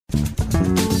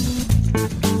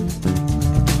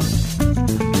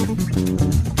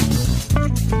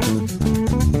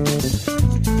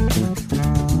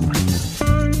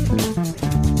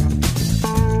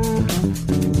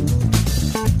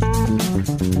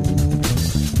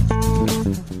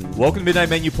Welcome to Midnight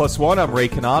Menu Plus One. I'm Ray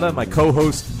Canada. My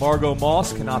co-host Margot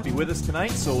Moss cannot be with us tonight,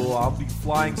 so I'll be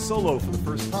flying solo for the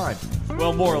first time.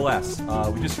 Well, more or less.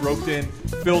 We just roped in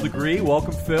Phil Degree.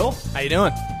 Welcome, Phil. How you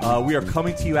doing? We are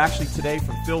coming to you actually today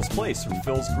from Phil's Place, from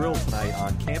Phil's Grill tonight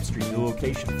on Camp Street. New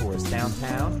location for us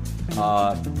downtown.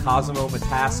 Cosimo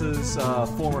Matassa's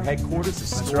former headquarters,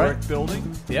 historic building.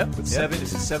 Yep. With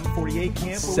is it 748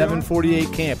 Camp?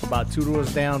 748 Camp, about 2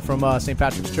 doors down from St.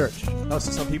 Patrick's Church. Oh, so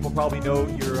some people probably know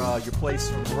your place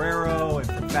from Marrero and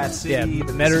from Fat City. Yeah,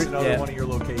 but Metairie, this is another one of your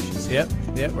locations. Yep.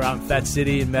 We're out in Fat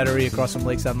City and Metairie, across from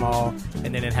Lakeside Mall,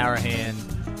 and then in Harahan,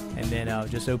 and then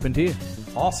just opened here.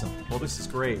 Awesome. Well, this is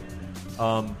great.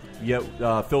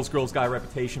 Phil's Grill's got a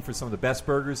reputation for some of the best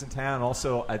burgers in town.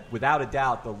 Also, without a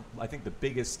doubt, I think the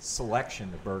biggest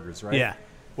selection of burgers, right? Yeah.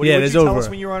 What did you tell us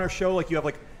when you were on our show? Like you have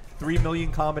 3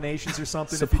 million combinations or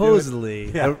something?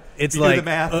 Supposedly. It's like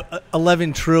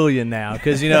 11 trillion now,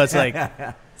 because, it's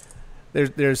like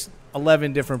there's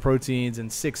 11 different proteins and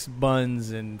 6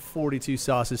 buns and 42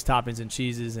 sauces, toppings, and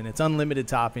cheeses, and it's unlimited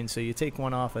toppings. So you take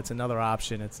one off, that's another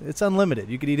option. It's unlimited.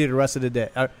 You could eat it the rest of the day,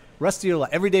 rest of your life,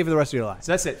 every day for the rest of your life.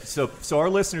 So that's it. So our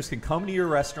listeners can come to your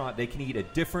restaurant. They can eat a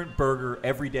different burger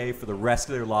every day for the rest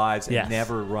of their lives and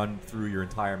never run through your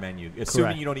entire menu,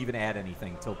 assuming you don't even add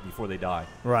anything till before they die.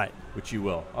 Right. Which you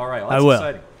will. All right. Well, that's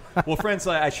exciting. Well, friends,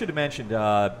 I should have mentioned,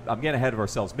 I'm getting ahead of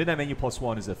ourselves. Midnight Menu Plus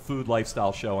One is a food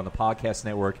lifestyle show on the podcast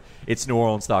network. It's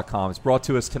NewOrleans.com. It's brought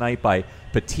to us tonight by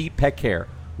Petite Pet Care.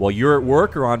 While you're at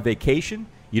work or on vacation,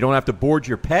 you don't have to board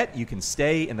your pet. You can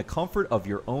stay in the comfort of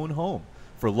your own home.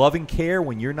 For loving care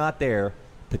when you're not there,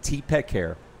 Petite Pet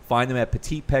Care. Find them at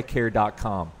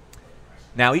petitepetcare.com.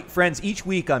 Now, friends, each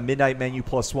week on Midnight Menu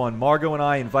Plus One, Margot and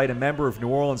I invite a member of New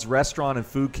Orleans restaurant and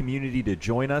food community to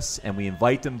join us, and we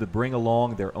invite them to bring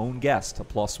along their own guest to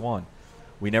Plus One.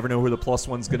 We never know who the Plus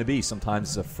One's going to be. Sometimes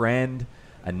it's a friend,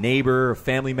 a neighbor, a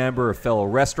family member, a fellow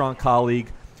restaurant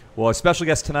colleague. Well, our special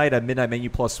guest tonight at Midnight Menu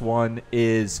Plus One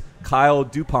is Kyle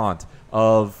DuPont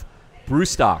of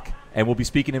Brewstock. And we'll be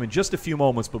speaking to him in just a few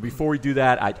moments. But before we do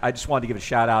that, I just wanted to give a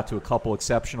shout-out to a couple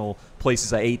exceptional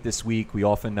places I ate this week. We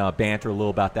often banter a little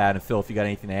about that. And, Phil, if you got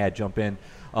anything to add, jump in.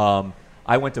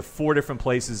 I went to 4 different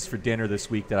places for dinner this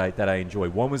week that I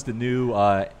enjoyed. One was the new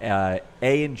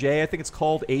A&J, I think it's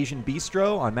called, Asian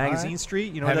Bistro on Magazine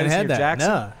Street. You know, haven't had that. Jackson?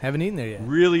 No, haven't eaten there yet.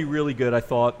 Really, really good, I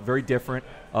thought. Very different.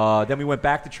 Then we went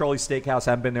back to Charlie's Steakhouse.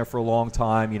 Haven't been there for a long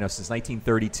time, since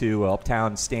 1932,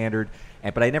 Uptown Standard.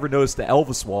 But I never noticed the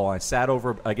Elvis wall. I sat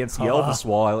over against the Elvis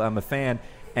wall. I'm a fan.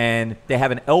 And they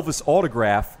have an Elvis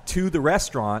autograph to the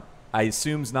restaurant, I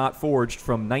assume's not forged,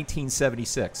 from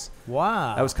 1976.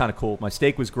 Wow. That was kind of cool. My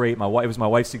steak was great. It was my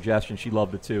wife's suggestion. She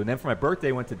loved it, too. And then for my birthday,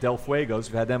 I went to Del Fuegos.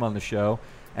 We've had them on the show.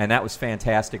 And that was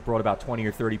fantastic. Brought about 20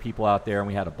 or 30 people out there, and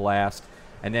we had a blast.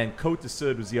 And then Côte de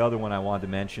Sud was the other one I wanted to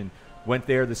mention. Went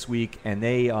there this week, and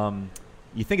they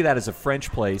you think of that as a French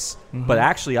place, but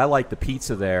actually I like the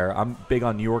pizza there. I'm big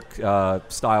on New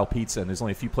York-style pizza, and there's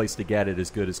only a few places to get it as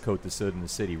good as Côte de Sud in the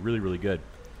city. Really, really good.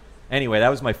 Anyway, that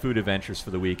was my food adventures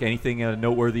for the week. Anything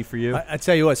noteworthy for you? I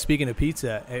tell you what, speaking of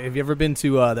pizza, have you ever been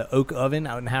to the Oak Oven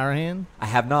out in Harahan? I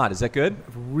have not. Is that good?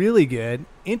 Really good.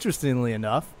 Interestingly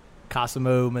enough,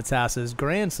 Cosimo Matassa's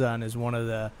grandson is one of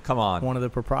the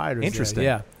proprietors. Interesting.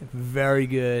 There. Yeah, very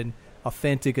good,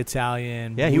 authentic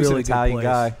Italian. Yeah, he was an Italian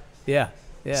guy. Yeah.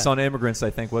 Son of immigrants, I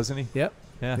think, wasn't he? Yep.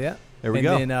 Yeah. There we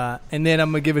go. And then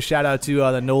I'm going to give a shout-out to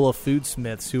the NOLA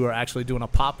Foodsmiths, who are actually doing a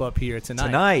pop-up here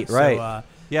tonight. Right.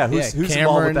 Who's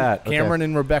involved with that? Cameron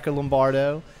and Rebecca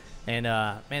Lombardo. And,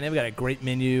 they've got a great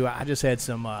menu. I just had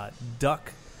some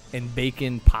duck and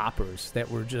bacon poppers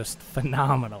that were just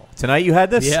phenomenal. Tonight you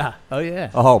had this? Yeah. Oh, yeah.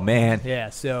 Oh, man.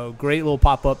 Yeah, so great little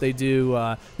pop-up they do.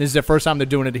 This is the first time they're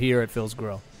doing it here at Phil's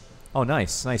Grill. Oh,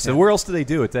 nice. Yeah. So where else do they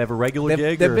do it? They have a regular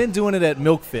gig? They've been doing it at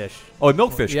Milkfish. Oh, at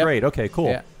Milkfish. Yep. Great. Okay,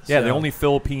 cool. Yeah, the only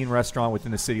Philippine restaurant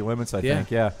within the city limits, I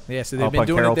think. Yeah. Yeah, so they've been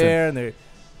doing it there, and they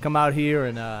come out here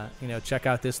and check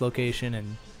out this location.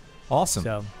 And awesome.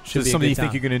 So is it something you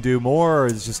think you're going to do more, or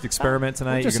is it just experiment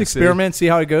tonight? Just experiment, see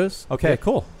how it goes. Okay,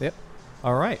 cool. Yep.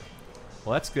 All right.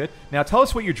 Well, that's good. Now, tell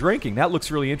us what you're drinking. That looks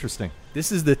really interesting.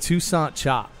 This is the Toussaint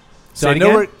Chop. So I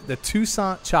know the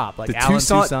Toussaint Chop, like the Alan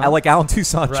Toussaint. I like Alan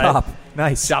Toussaint Chop.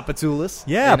 Nice. Chapatulas.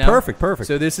 Yeah, perfect.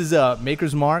 So this is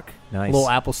Maker's Mark, nice. A little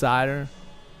apple cider,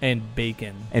 and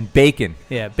bacon.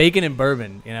 Yeah, bacon and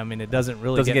bourbon. It doesn't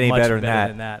get any much better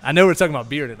than that. I know we're talking about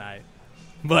beer tonight,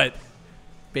 but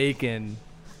bacon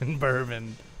and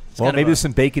bourbon. Well, maybe there's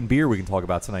some bacon beer we can talk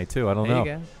about tonight, too. I don't know.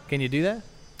 You go. Can you do that?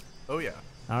 Oh, yeah.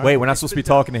 Right. Wait, we're not supposed to be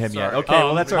talking to him yet. Okay,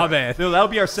 well, that's my bad. No, that'll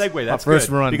be our segue. That's first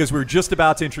good, run. because we were just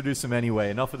about to introduce him anyway.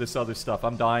 Enough of this other stuff.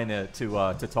 I'm dying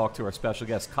to talk to our special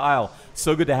guest, Kyle.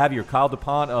 So good to have you here. Kyle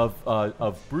DuPont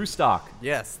of Brewstock.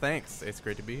 Yes, thanks. It's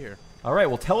great to be here. All right,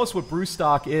 well, tell us what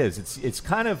Brewstock is. It's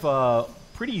kind of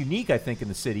pretty unique, I think, in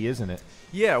the city, isn't it?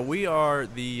 Yeah, we are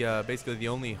the basically the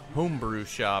only homebrew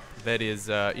shop that is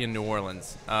in New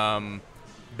Orleans.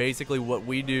 Basically, what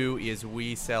we do is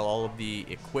we sell all of the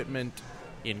equipment,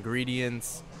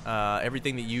 ingredients,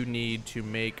 everything that you need to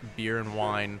make beer and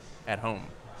wine at home.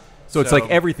 So it's like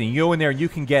everything. You go in there and you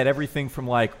can get everything from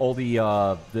like all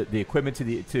the equipment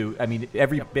to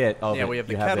every bit of it. Yeah, we have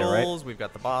the kettles, kettles, right? we've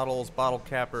got the bottles, bottle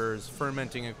cappers,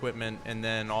 fermenting equipment, and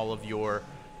then all of your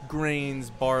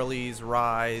grains, barleys,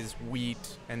 rye,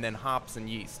 wheat, and then hops and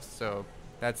yeast. So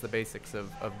that's the basics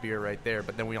of beer right there.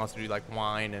 But then we also do like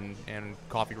wine and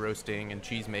coffee roasting and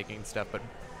cheese making stuff. But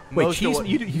wait, cheese?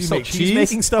 You sell make cheese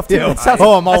making stuff too? Yeah, That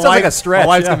sounds like a stretch. My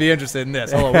wife's yeah. gonna be interested in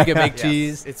this. Hold on, we can make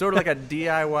cheese. It's sort of like a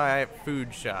DIY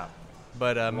food shop.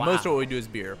 But most of what we do is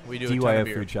beer. We do a ton of DIY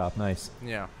beer. food shop, nice.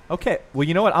 Yeah. Okay, well,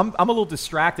 you know what? I'm a little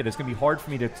distracted. It's going to be hard for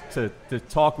me to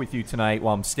talk with you tonight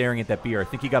while I'm staring at that beer. I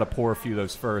think you got to pour a few of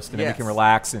those first, and then we can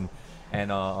relax and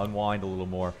unwind a little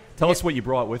more. Tell us what you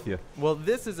brought with you. Well,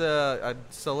 this is a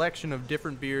selection of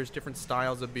different beers, different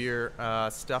styles of beer,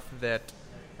 stuff that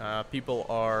people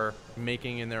are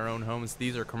making in their own homes.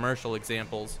 These are commercial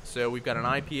examples. So we've got an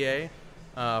IPA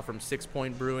from 6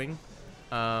 Point Brewing.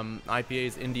 IPA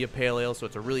is India Pale Ale, so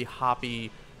it's a really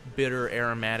hoppy, bitter,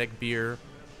 aromatic beer.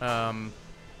 And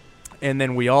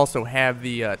then we also have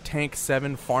the Tank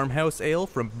 7 Farmhouse Ale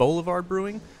from Boulevard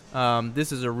Brewing.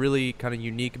 This is a really kind of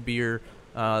unique beer.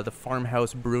 The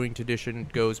farmhouse brewing tradition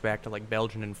goes back to like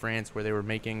Belgium and France, where they were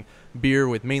making beer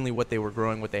with mainly what they were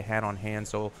growing, what they had on hand.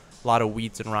 So a lot of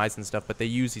wheats and rye and stuff, but they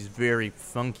use these very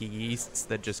funky yeasts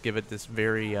that just give it this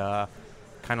very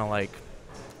kind of like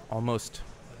almost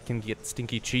can get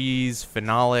stinky cheese,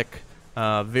 phenolic.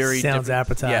 Very sounds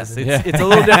different. appetizing. Yes, it's a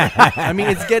little different. I mean,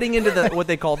 it's getting into what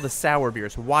they call the sour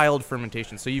beers, wild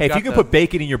fermentation. So if you can put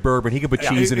bacon in your bourbon, he can put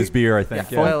cheese in his beer, I think.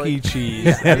 Yeah. Funky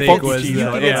cheese. Funky cheese. You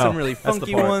can get some really That's the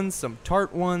funky part. ones, some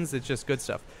tart ones. It's just good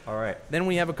stuff. All right. Then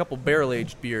we have a couple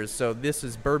barrel-aged beers. So this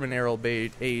is bourbon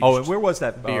barrel-aged. Oh, and where was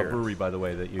that beer. brewery, by the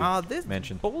way, that you this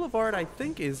mentioned? Boulevard, I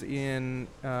think, is in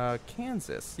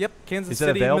Kansas. Yep, Kansas Is that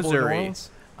City, available in New Missouri. Orleans?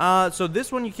 So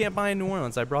this one you can't buy in New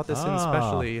Orleans. I brought this in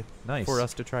especially nice. for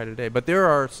us to try today. But there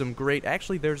are some great.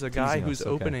 Actually, there's a guy Teasing who's us,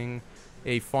 okay. opening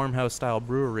a farmhouse-style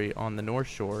brewery on the North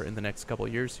Shore in the next couple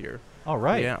of years here. All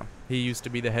right. Yeah, he used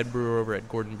to be the head brewer over at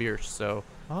Gordon Biersch, so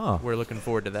we're looking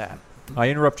forward to that. I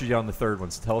interrupted you on the third one.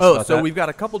 So tell us about that. So we've got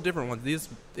a couple different ones. This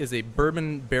is a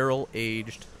bourbon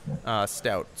barrel-aged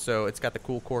stout. So it's got the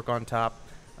cool cork on top,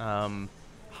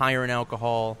 higher in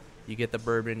alcohol. You get the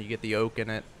bourbon, you get the oak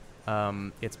in it.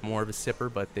 It's more of a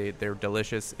sipper, but they're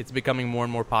delicious. It's becoming more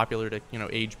and more popular to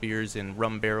age beers in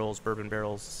rum barrels, bourbon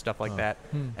barrels, stuff like that.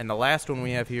 And the last one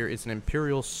we have here is an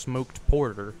imperial smoked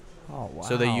porter. Oh wow!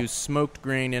 So they use smoked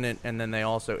grain in it, and then they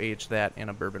also age that in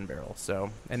a bourbon barrel.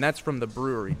 And that's from the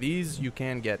brewery. These you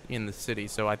can get in the city.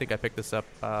 So I think I picked this up.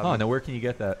 now where can you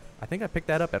get that? I think I picked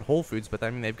that up at Whole Foods, but I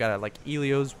mean they've got it like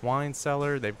Elio's Wine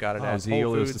Cellar. They've got it at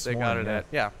Whole Foods. They got it at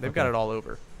they've got it all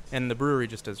over. And the brewery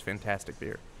just does fantastic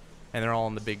beer. And they're all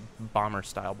in the big bomber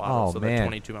style bottle, the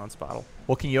 22-ounce bottle.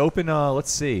 Well, can you open?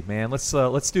 Let's see, man. Let's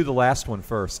do the last one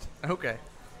first. Okay,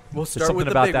 we'll There's start something with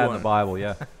the about big that one. in the Bible,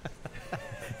 yeah.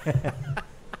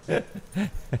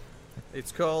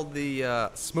 It's called the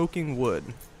Smoking Wood.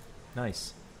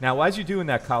 Nice. Now, as you're doing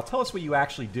that, Kyle, tell us what you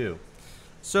actually do.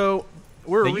 So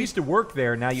you used to work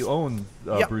there. Now you own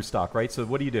Brewstock, right? So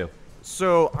what do you do?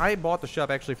 So I bought the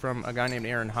shop actually from a guy named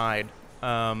Aaron Hyde.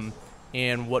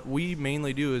 And what we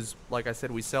mainly do is, like I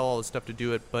said, we sell all the stuff to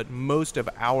do it, but most of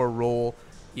our role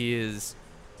is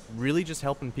really just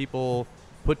helping people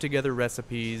put together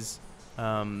recipes.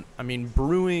 I mean,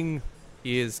 brewing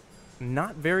is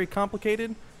not very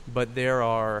complicated, but there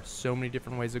are so many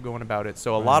different ways of going about it.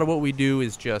 So a lot of what we do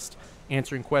is just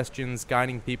answering questions,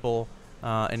 guiding people,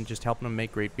 and just helping them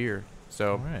make great beer.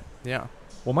 So, yeah.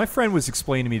 Well, my friend was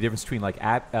explaining to me the difference between like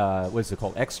what is it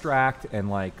called, extract and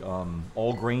like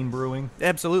all grain brewing.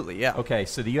 Absolutely, yeah. Okay,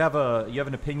 so do you have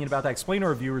an opinion about that? Explain to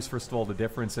our viewers first of all the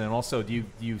difference, and also do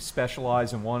you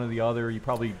specialize in one or the other? You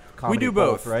probably we do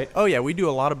both, right? Oh yeah, we do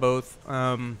a lot of both.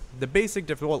 The basic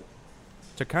difference, well,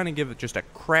 to kind of give it just a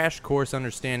crash course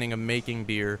understanding of making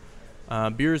beer.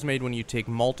 Beer is made when you take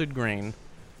malted grain,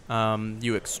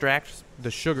 you extract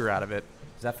the sugar out of it.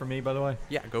 Is that for me, by the way?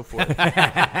 Yeah, go for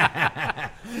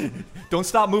it. Don't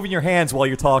stop moving your hands while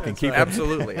you're talking. Keep it.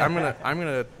 Absolutely. I'm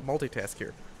gonna multitask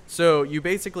here. So you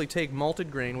basically take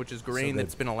malted grain, which is grain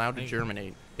that's been allowed to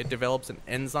germinate. It develops an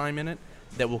enzyme in it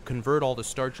that will convert all the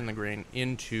starch in the grain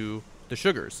into the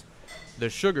sugars.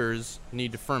 The sugars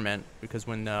need to ferment because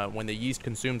when the yeast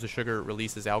consumes the sugar, it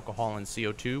releases alcohol and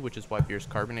CO2, which is why beer is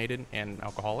carbonated and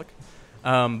alcoholic.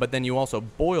 But then you also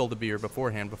boil the beer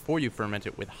beforehand before you ferment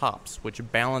it with hops, which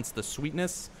balance the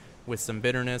sweetness with some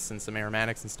bitterness and some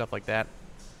aromatics and stuff like that.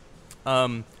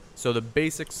 So the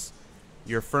basics,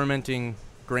 you're fermenting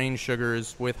grain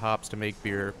sugars with hops to make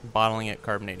beer, bottling it,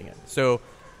 carbonating it. So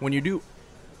when you do,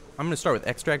 I'm going to start with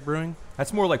extract brewing.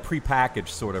 That's more like prepackaged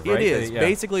sort of, right? It is.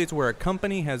 Basically, it's where a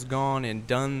company has gone and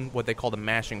done what they call the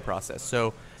mashing process.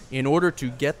 So in order to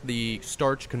get the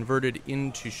starch converted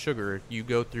into sugar, you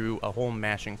go through a whole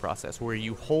mashing process where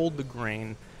you hold the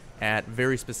grain at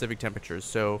very specific temperatures.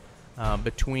 So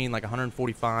between like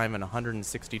 145 and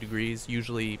 160 degrees,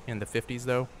 usually in the 50s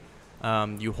though.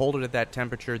 You hold it at that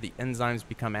temperature, the enzymes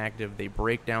become active, they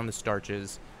break down the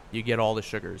starches, you get all the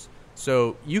sugars.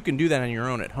 So you can do that on your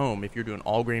own at home if you're doing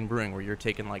all grain brewing where you're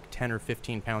taking like 10 or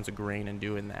 15 pounds of grain and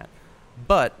doing that.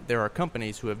 But there are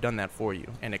companies who have done that for you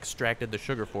and extracted the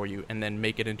sugar for you and then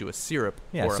make it into a syrup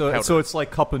or a powder. So it's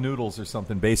like cup of noodles or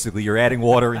something, basically. You're adding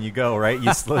water and you go, right?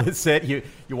 You sit, you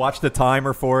watch the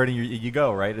timer for it and you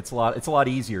go, right? It's a lot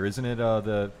easier, isn't it?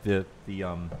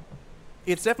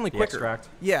 It's definitely quicker. Extract?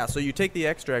 Yeah, so you take the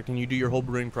extract and you do your whole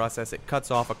brewing process. It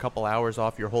cuts off a couple hours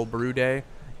off your whole brew day,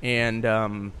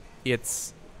 and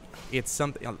it's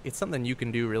something you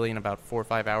can do really in about 4 or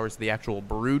 5 hours the actual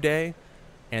brew day,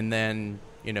 and then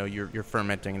you're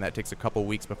fermenting, and that takes a couple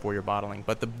weeks before you're bottling.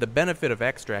 But the benefit of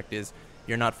extract is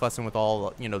you're not fussing with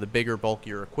all the bigger,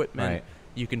 bulkier equipment. Right.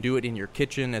 You can do it in your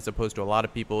kitchen as opposed to a lot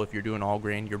of people. If you're doing all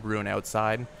grain, you're brewing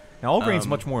outside. Now all grain's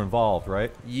much more involved,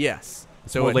 right? Yes.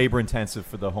 It's more labor intensive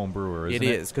for the home brewer, isn't it?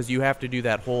 It is, because you have to do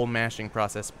that whole mashing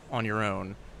process on your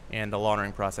own and the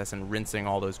laundering process and rinsing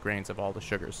all those grains of all the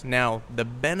sugars. Now, the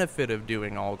benefit of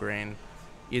doing all grain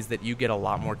is that you get a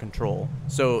lot more control.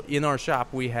 So in our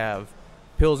shop, we have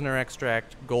Pilsner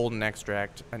extract, golden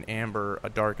extract, an amber, a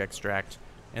dark extract,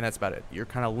 and that's about it. You're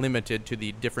kind of limited to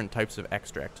the different types of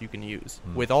extract you can use.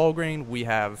 With all grain, we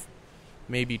have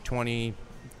maybe 20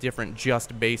 different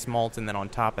just base malts, and then on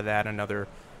top of that, another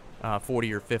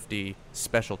 40 or 50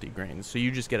 specialty grains. So you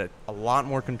just get a lot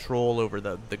more control over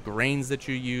the grains that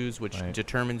you use, which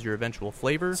determines your eventual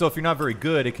flavor. So if you're not very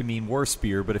good, it can mean worse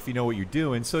beer, but if you know what you're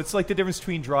doing, so it's like the difference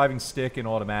between driving stick and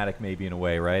automatic maybe in a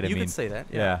way, right? You could say that.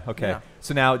 Yeah, okay. Yeah.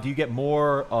 So now, do you get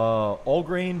more all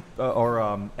grain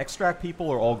or extract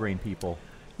people or all grain people?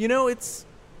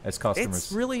 As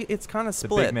customers? It's kind of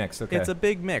split. It's a big mix, okay. It's a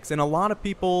big mix. And a lot of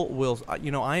people will,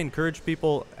 I encourage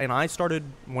people, and I started,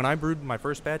 when I brewed my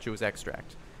first batch, it was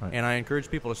extract. Right. And I encourage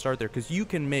people to start there because you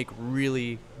can make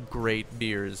really great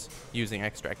beers using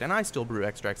extract. And I still brew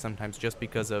extract sometimes just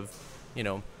because of,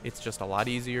 it's just a lot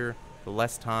easier,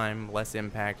 less time, less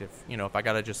impact. If I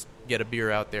got to just get a beer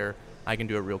out there, I can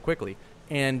do it real quickly.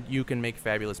 And you can make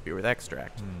fabulous beer with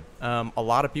extract. A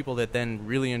lot of people that then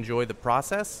really enjoy the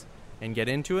process and get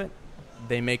into it,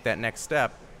 they make that next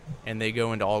step, and they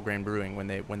go into all grain brewing when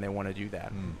they want to do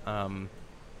that.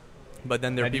 But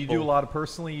then there are people. Do you do a lot of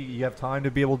personally? You have time to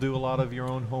be able to do a lot of your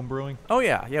own home brewing? Oh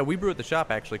yeah. We brew at the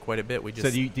shop actually quite a bit. So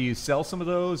do you sell some of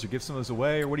those, or give some of those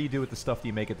away, or what do you do with the stuff that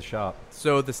you make at the shop?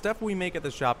 So the stuff we make at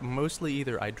the shop, mostly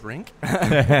either I drink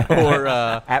or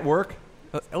at work.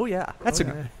 Oh yeah,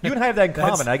 you and I have that in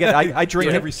common. I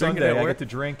drink every Sunday. I get to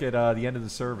drink at the end of the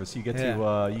service. You get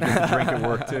to drink at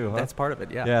work too. Huh? That's part of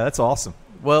it. Yeah. Yeah, that's awesome.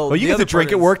 Well, you get to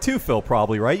drink at work too, Phil.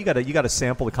 Probably right. You got to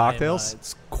sample the cocktails.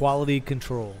 It's quality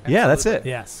control. Yeah, that's it.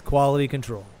 Yes, quality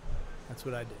control. That's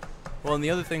what I do. Well, and the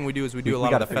other thing we do is we do a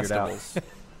lot of the festivals.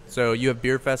 So you have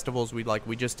beer festivals.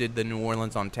 We just did the New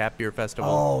Orleans on Tap Beer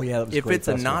Festival. Oh yeah, that was if great it's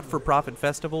festival. A not-for-profit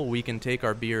festival, we can take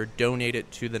our beer, donate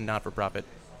it to the not-for-profit,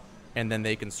 and then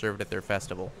they can serve it at their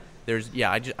festival.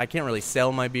 I can't really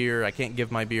sell my beer. I can't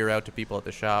give my beer out to people at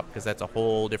the shop because that's a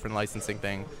whole different licensing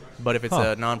thing. But if it's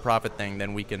a non-profit thing,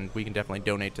 then we can definitely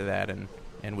donate to that,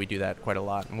 and we do that quite a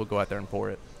lot, and we'll go out there and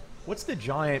pour it. What's the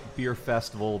giant beer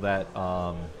festival that's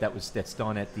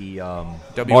done at the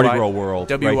Mardi Gras World?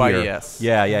 WYES. Right here?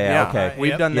 Yeah. Okay,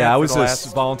 we've done that. Yeah, I was a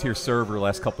volunteer server the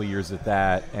last couple of years at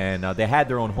that, and they had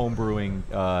their own home brewing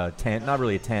tent, not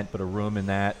really a tent, but a room in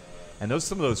that. And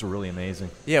some of those were really amazing.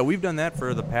 Yeah, we've done that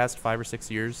for the past 5 or 6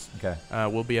 years. Okay.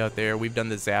 We'll be out there. We've done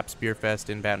the Zapp's Beer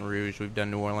Fest in Baton Rouge. We've done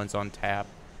New Orleans on Tap,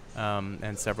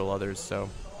 and several others. So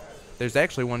there's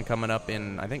actually one coming up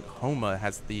in, I think Homa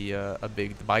has the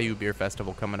Bayou Beer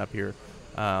Festival coming up here,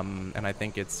 and I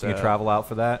think it's. You travel out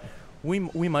for that? We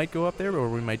might go up there, or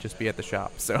we might just be at the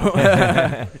shop. So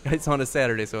it's on a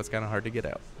Saturday, so it's kind of hard to get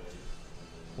out.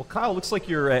 Well, Kyle, looks like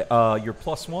your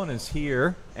 +1 is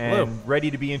here and Hello.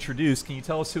 ready to be introduced. Can you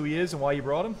tell us who he is and why you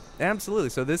brought him? Absolutely.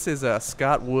 So this is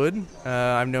Scott Wood.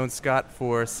 I've known Scott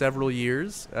for several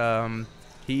years.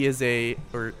 He is I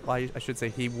should say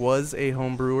he was a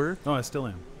home brewer. Oh, I still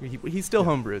am. He still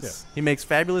homebrews. Yeah. He makes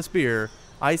fabulous beer.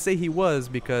 I say he was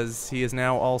because he is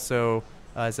now also,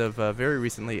 as of very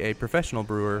recently, a professional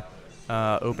brewer,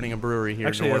 opening a brewery here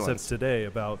Actually, in New as Orleans. of today,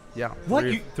 about What?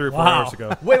 three or 4 Wow. hours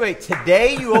ago. Wait.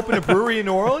 Today you opened a brewery in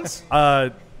New Orleans?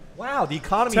 Wow, the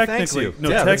economy thanks Technically, you. no,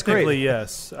 Yeah, that's technically, great.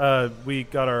 yes. We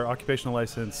got our occupational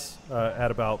license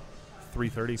at about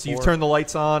 3:30. So you've turned the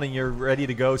lights on and you're ready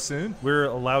to go soon? We're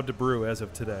allowed to brew as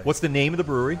of today. What's the name of the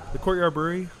brewery? The Courtyard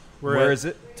Brewery? Where is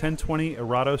it? 1020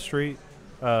 Arado Street.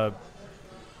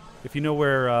 If you know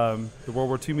where the World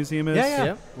War II Museum is,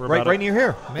 Yeah. we're Right about near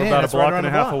here. We're Man, about a that's right block around and a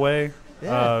the half block. away.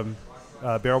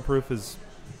 Yeah. Barrel Proof is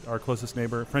our closest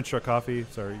neighbor. French Truck Coffee,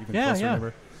 sorry, even Yeah, closer yeah.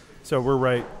 neighbor. So we're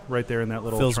right there in that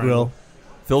little Phil's triangle. Grill.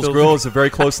 Phil's Phil's- Grill is a very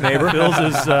close neighbor. Phil's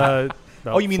is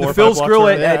about Oh, you mean 4 the or 5 Phil's blocks Grill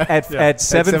away. at Yeah.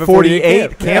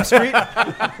 748 Camp Street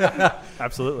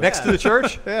Absolutely. next to the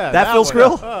church? Yeah, that Phil's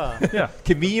one. Grill? Yeah,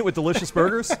 Convenient with delicious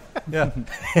burgers? Yeah.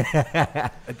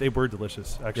 they were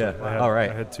delicious. Actually, Yeah. All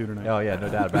right. I had 2 tonight. Oh, yeah, no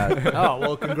doubt about it. Oh,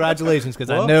 well, congratulations, because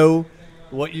I Well- know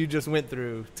what you just went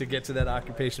through to get to that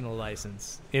occupational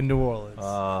license in New Orleans.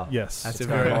 Yes. That's it's a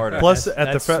kinda very hard. Plus, that's- at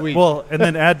the that's sweet. and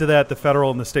then add to that the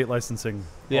federal and the state licensing.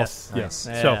 Yes. Yes.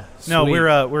 Nice. So Yeah. no,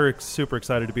 Sweet. we're super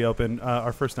excited to be open.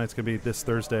 Our first night's gonna be this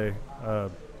Thursday.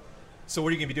 So what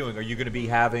are you going to be doing? Are you going to be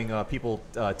having people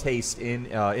taste in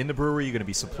the brewery? Are you going to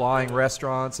be supplying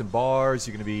restaurants and bars?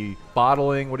 You're going to be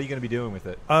bottling? What are you going to be doing with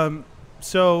it?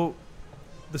 So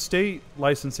the state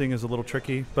licensing is a little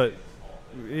tricky, but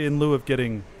in lieu of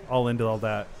getting all into all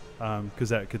that, because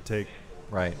that could take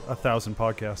Right. 1,000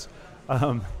 podcasts.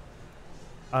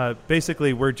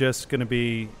 Basically, we're just going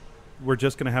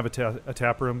to have a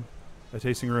tap room, a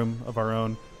tasting room of our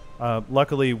own.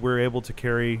 Luckily, we're able to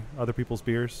carry other people's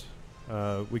beers.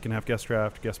 We can have guest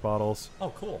draft, guest bottles.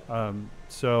 Oh, cool.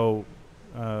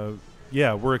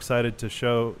 We're excited to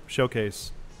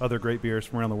showcase other great beers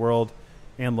from around the world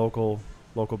and local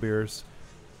beers.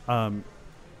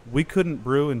 We couldn't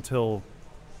brew until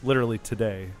literally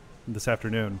today, this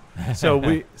afternoon. So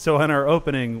on our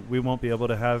opening, we won't be able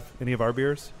to have any of our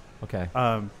beers. Okay.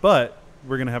 But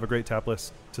we're going to have a great tap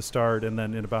list to start, and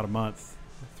then in about a month,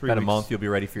 3 About weeks. a month, you'll be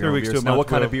ready for your 3 own weeks to beers. a Now, month, what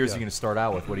kind of we'll- beers yeah. are you going to start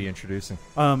out with? What are you introducing?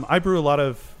 I brew a lot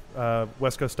of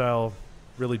West Coast style,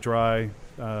 really dry,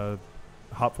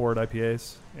 hop forward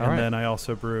IPAs, All and right. then I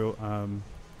also brew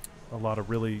a lot of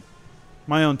really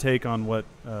my own take on what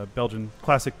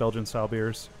classic Belgian style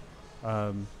beers,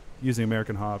 using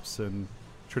American hops and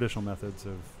traditional methods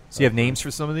of. So you have names for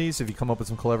some of these? Have you come up with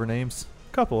some clever names?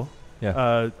 Couple.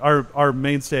 Yeah. Our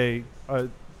mainstay,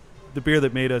 the beer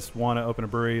that made us want to open a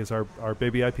brewery is our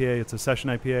Baby IPA. It's a session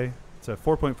IPA. It's a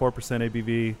 4.4%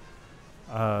 ABV.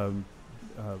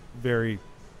 Very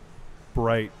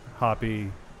bright,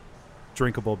 hoppy,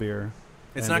 drinkable beer.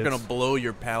 It's And not going to blow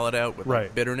your palate out with like,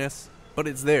 Right. bitterness, but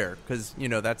it's there because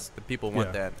that's the people want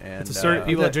Yeah. that. And It's a certain-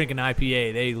 People that- that drink an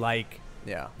IPA, they like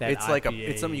yeah, that it's like IPA,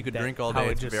 it's something you could that- drink all how day.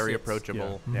 it It's just very sits.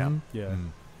 approachable. Yeah. Yeah. Yeah. Mm.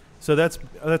 So that's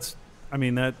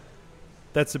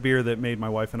a beer that made my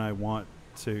wife and I want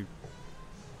to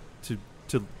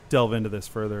delve into this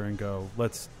further and go,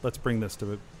 let's bring this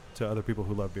to other people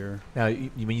who love beer. Now,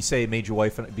 when you say it made your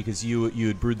wife, because you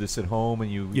had brewed this at home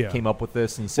and you Yeah. came up with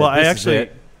this and you said, Well,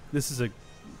 this is it.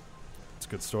 it's a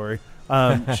good story.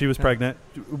 She was pregnant.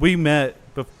 We met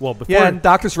before. Yeah, and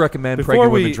doctors recommend before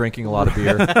pregnant women we- drinking a lot of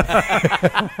beer.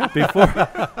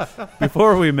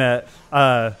 before we met,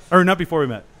 or not before we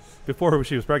met, before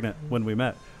she was pregnant when we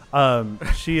met.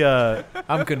 She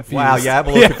I'm confused. Wow, yeah, I'm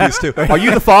a little confused too. Are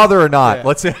you the father or not? Yeah.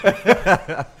 Let's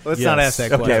Let's not ask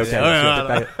that Okay, question.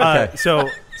 okay. Okay.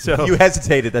 so You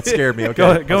hesitated. That scared me. Okay.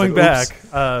 I was going like,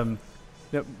 back,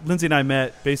 oops. Lindsay and I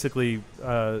met basically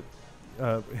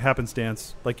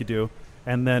happenstance, like you do,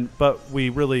 but we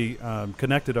really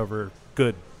connected over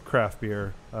good craft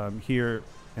beer here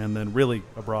and then really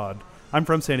abroad. I'm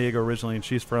from San Diego originally, and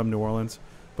she's from New Orleans,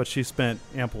 but she spent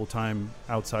ample time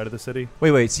outside of the city.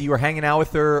 Wait. So you were hanging out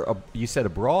with her? You said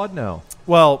abroad? No.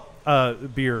 Well,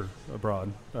 beer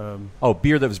abroad.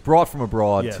 Beer that was brought from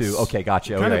abroad Yes. to. Okay,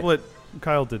 gotcha. Kind Okay. of what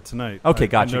Kyle did tonight. Okay, I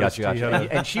gotcha. noticed he had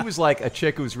a- And she was like a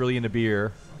chick who was really into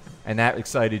beer, and that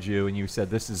excited you, and you said,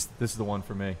 "This is the one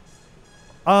for me."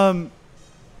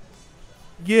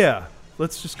 Yeah.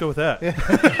 Let's just go with that.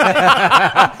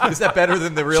 Is that better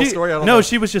than the real story? I don't no, know.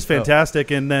 she was just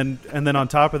fantastic, and then on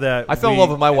top of that, I fell in love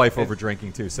with my wife over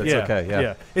drinking too, so it's okay.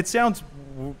 Yeah. It sounds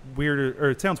weirder,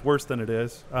 or it sounds worse than it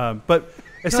is. But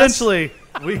essentially,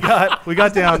 we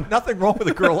got down. Nothing wrong with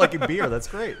a girl liking beer. That's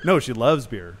great. No, she loves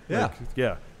beer.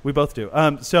 Yeah, we both do.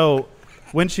 So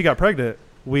when she got pregnant,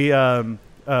 we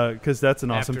because that's an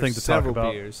awesome thing to talk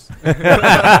about. Beers.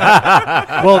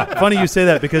 Well, funny you say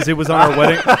that because it was on our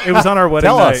wedding. It was on our wedding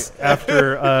night us.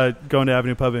 After going to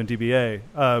Avenue Pub and DBA.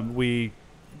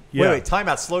 Wait, time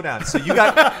out. Slow down. So you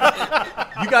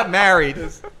got married,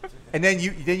 and then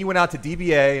you went out to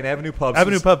DBA and Avenue Pub.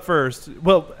 Avenue Pub first.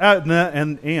 Well,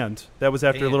 and that was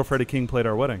after Little Freddie King played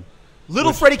our wedding.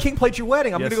 Freddie King played your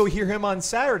wedding. I'm Yes. going to go hear him on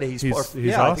Saturday. He's awesome.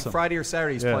 I think Friday or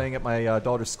Saturday he's playing at my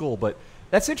daughter's school. But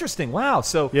that's interesting. Wow.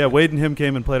 So yeah, Wade and him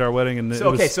came and played our wedding, and so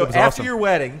it was after awesome. your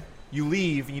wedding, you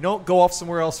leave. And you don't go off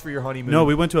somewhere else for your honeymoon. No,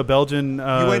 we went to a Belgian. You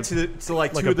went to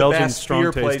like two a of the Belgian best strong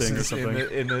beer tasting or places something.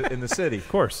 in the city. Of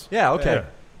course. Yeah. Okay. Yeah.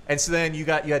 And so then you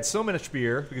had so much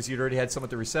beer because you'd already had some at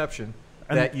the reception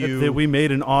And that we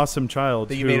made an awesome child.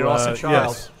 That you made an awesome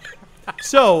child. Yes.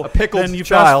 So a pickled then you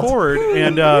child. fast forward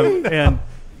and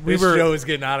we This were. show is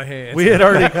getting out of hand. We had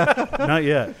already not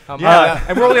yet.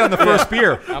 And we're only on the first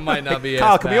beer. I might not be.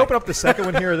 Kyle, can we open up the second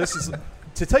one here? This is,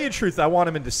 to tell you the truth, I want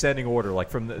them in descending order, like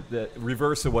from the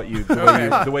reverse of what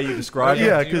the way you described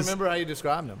Yeah, it. Do you remember how you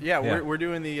described them? Yeah, Yeah. we're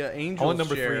doing the Angels On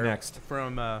number 3 share next.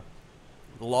 from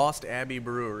Lost Abbey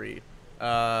Brewery.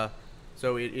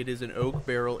 So it is an oak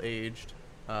barrel aged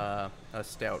a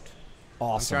stout.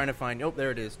 Awesome. I'm trying to find. Oh,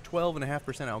 there it is.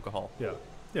 12.5% alcohol. Yeah.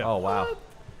 Yeah. Oh wow!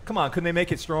 Come on, couldn't they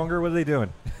make it stronger? What are they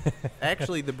doing?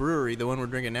 Actually, the brewery, the one we're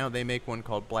drinking now, they make one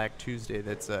called Black Tuesday.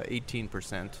 That's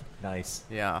 18%. Nice.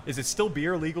 Yeah. Is it still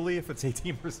beer legally if it's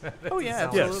 18%? Oh yeah,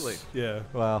 Yes. absolutely. Yeah.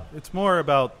 Wow. It's more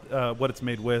about what it's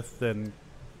made with than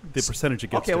the percentage it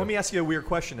gets. Okay, to. let me ask you a weird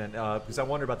question then, because I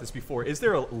wondered about this before. Is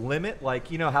there a limit? Like,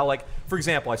 you know how, like, for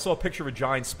example, I saw a picture of a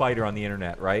giant spider on the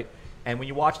internet, right? And when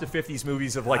you watch the 50s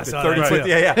movies of, like, the 30s, right.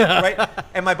 yeah, right?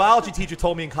 And my biology teacher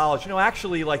told me in college,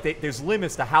 actually, like, there's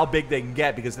limits to how big they can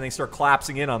get because then they start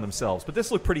collapsing in on themselves. But this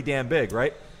looked pretty damn big,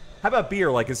 right? How about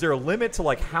beer? Like, is there a limit to,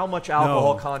 like, how much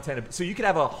alcohol content? So you could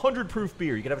have a 100 proof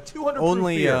beer. You could have a 200 proof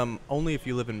beer. Only if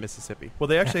you live in Mississippi. Well,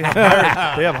 they actually have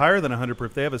higher, they have higher than 100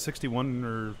 proof. They have a 61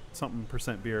 or something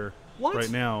 % beer right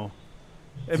now.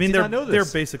 I mean, they're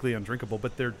basically undrinkable,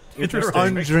 but they're interesting.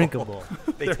 Undrinkable.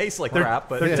 They taste like crap,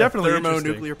 but they're definitely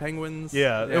thermonuclear penguins.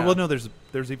 Yeah. Well, no, there's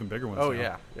even bigger ones. Oh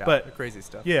now. yeah. But They're crazy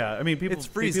stuff. Yeah, I mean, people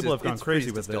have gone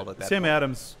crazy with distilled it. at that Sam point.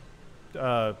 Adams.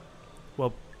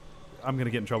 Well, I'm going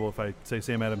to get in trouble if I say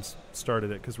Sam Adams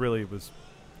started it because really it was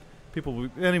people.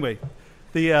 Anyway,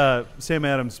 the Sam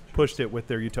Adams pushed it with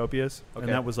their Utopias, and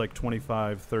that was like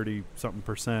 25, 30 something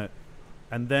 %.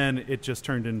 And then it just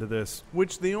turned into this.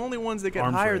 Which the only ones that get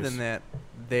Arms higher race. than that,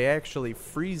 they actually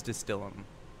freeze distill them.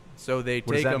 So they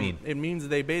What does take that them. mean? It means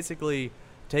they basically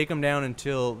take them down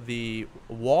until the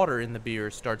water in the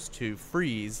beer starts to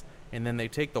freeze, and then they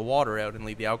take the water out and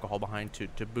leave the alcohol behind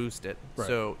to boost it. Right.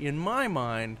 So in my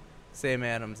mind, Sam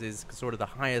Adams is sort of the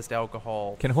highest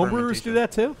alcohol. Can homebrewers do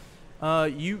that too?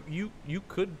 You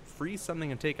could freeze something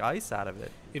and take ice out of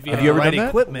it. If you Have have you the ever right done that?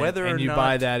 equipment Whether or and you not-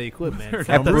 buy that equipment At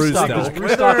from Brewstock. Brewstock. Does Whether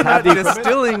Brewstock or have not the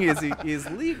distilling is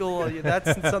legal,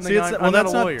 that's something See, it's- I'm well, not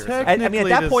that's a not lawyer. tech- I mean, at that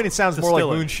Technically, point, it sounds more like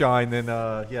distilling. moonshine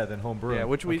than home brew. Yeah,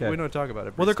 which we Okay. don't talk about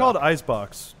it. Well, they're called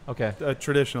icebox Okay.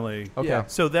 traditionally. Okay. Yeah.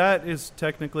 So that is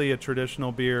technically a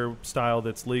traditional beer style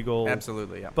that's legal.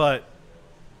 Absolutely, yeah. But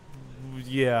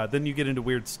yeah, then you get into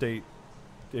weird state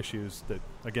issues that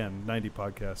again 90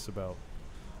 podcasts about.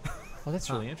 Oh,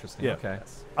 that's really interesting. Yeah. Okay.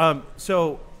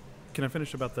 So can I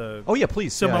finish about the? Oh yeah,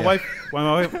 please. So Yeah, my yeah.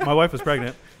 wife, my wife was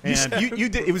pregnant, and You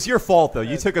did. It was your fault though.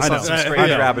 You took us I on know. some I strange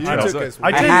know. rabbit You trails. took us- I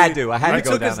I had did. to. I had You to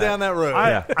go took down us down that road.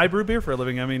 I brew beer for a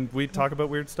living. I mean, we talk about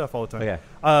weird stuff all the time.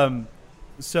 Okay.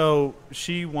 So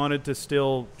she wanted to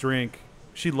still drink.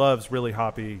 She loves really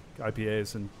hoppy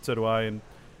IPAs, and so do I. And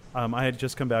I had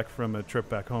just come back from a trip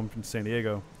back home from San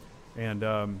Diego, and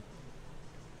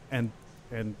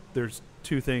there's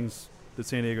two things that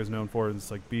San Diego is known for.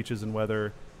 It's like beaches and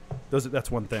weather. That's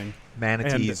one thing.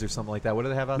 Manatees And- or something like that. What do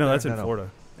they have out No, there? that's in Florida.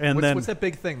 And What's, then what's that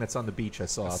big thing that's on the beach I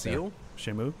saw out seal?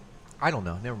 Shamu. there? I don't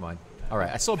know. Never mind. All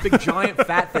right. I saw big giant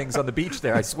fat things on the beach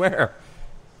there. I swear.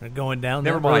 They're going down.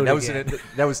 Never that mind. road That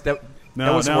again. was that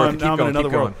No, wasn't now worth I'm, it. now Keep I'm going. in another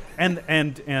Keep world.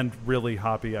 going. And really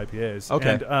hoppy IPAs.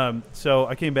 Okay. And so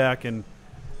I came back and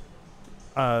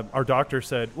our doctor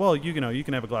said, "Well, you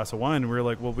can have a glass of wine." And we were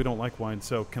like, "Well, we don't like wine,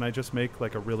 so can I just make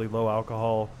like a really low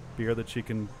alcohol beer that she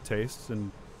can taste?"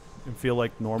 And and feel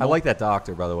like normal. I like that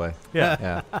doctor, by the way. Yeah.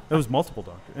 Yeah. It was multiple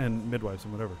doctors and midwives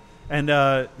and whatever.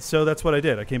 And so that's what I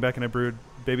did. I came back and I brewed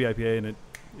Baby IPA, and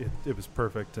it was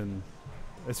perfect. And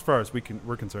as far as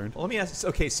we're concerned. Well, let me ask.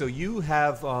 Okay, so you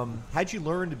have how'd you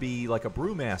learn to be like a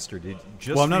brewmaster? Did you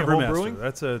just Well, I'm not a your home brewmaster. brewing?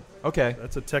 That's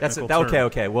a technical term.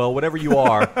 Okay. Well, whatever you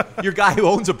are, you're a guy who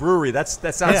owns a brewery. That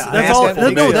sounds that's all.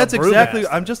 No, that's exactly. Brewmaster.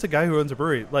 I'm just a guy who owns a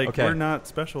brewery. Like Okay. we're not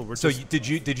special. We're So just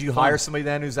did you hire somebody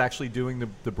then who's actually doing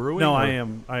the brewing? No, or? I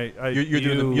am. You're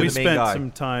doing the we main spent guy.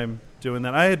 some time doing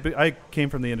that. I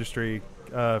came from the industry,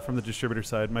 from the distributor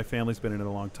side. My family's been in it a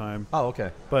long time. Oh,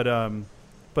 okay.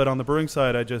 But on the brewing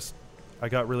side, I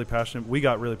got really passionate. We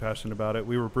got really passionate about it.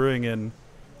 We were brewing in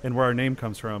where our name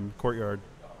comes from, Courtyard.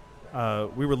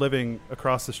 We were living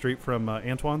across the street from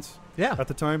Antoine's at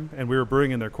the time, and we were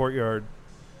brewing in their courtyard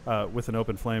with an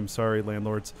open flame. Sorry,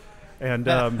 landlords. And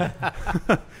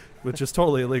which is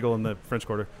totally illegal in the French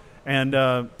Quarter. And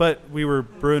but we were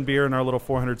brewing beer in our little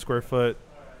 400 square foot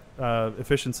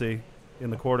efficiency in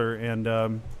the quarter.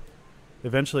 And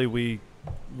eventually we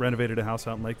renovated a house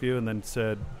out in Lakeview and then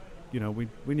said, we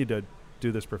need to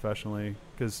do this professionally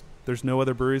because there's no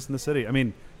other breweries in the city. I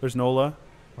mean, there's NOLA,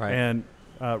 Right. and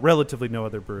relatively no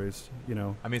other breweries. I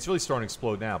mean, it's really starting to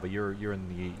explode now, but you're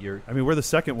in the I mean, we're the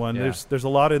second one. Yeah. There's a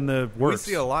lot in the works.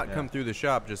 We see a lot come through the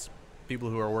shop. Just people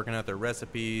who are working out their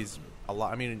recipes. A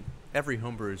lot. I mean, every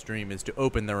homebrewer's dream is to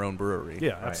open their own brewery.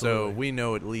 Yeah, absolutely. So we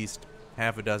know at least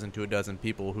half a dozen to a dozen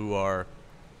people who are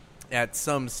at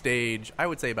some stage. I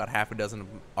would say about half a dozen of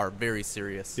them are very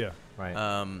serious. Yeah. right.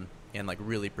 And like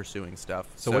really pursuing stuff.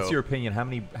 So what's your opinion? How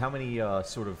many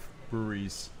sort of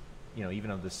breweries, even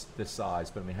of this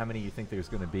size? But I mean, how many you think there's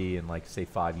going to be in like say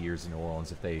 5 years in New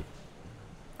Orleans if they?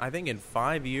 I think in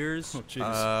 5 years. Oh,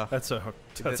 jeez.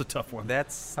 That's a tough one.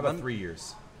 That's How about 3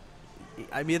 years?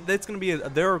 I mean, that's going to be.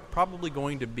 There are probably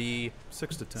going to be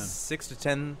 6 to 10. 6 to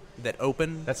 10 that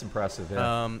open. That's impressive.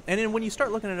 Yeah. And then when you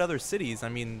start looking at other cities, I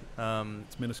mean,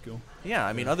 It's minuscule. yeah,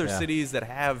 I mean, other Yeah. cities that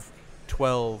have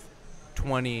 12,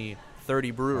 20,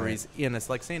 30 breweries in us,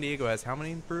 like San Diego has how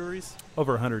many breweries?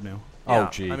 Over 100 now. Oh, Yeah,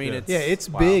 gee. I mean, Yeah. it's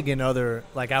Wow. big in other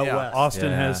like out Yeah. west.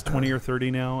 Austin Yeah. has 20 or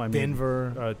 30 now. I mean,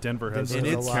 Denver. Denver has Denver's and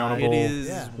a it's lot. countable. it is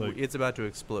Yeah. Like- it's about to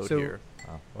explode So- here.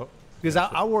 Oh. Because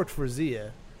I worked for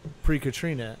Zia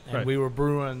pre-Katrina, and Right. they were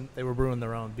brewing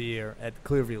their own beer at the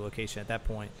Clearview location at that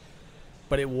point.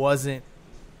 But it wasn't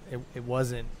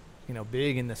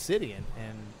big in the city,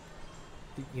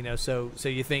 and so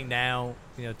you think now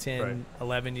 10, Right.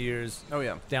 11 years Oh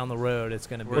yeah, down the road it's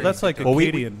going to be. Well, that's like Well,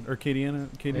 Acadian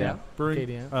Yeah. Brewing.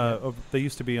 Acadian, They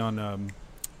used to be on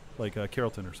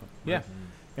Carrollton or something. yeah,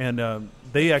 And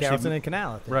they actually Carrollton and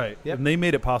Canal, I think. right, Yep. and they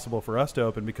made it possible for us to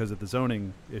open because of the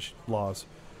zoning laws.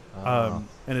 And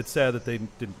it's sad that they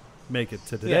didn't make it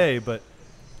to today, but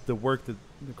the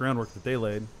groundwork that they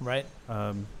laid, Right.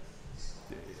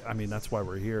 I mean, that's why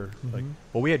we're here. Like,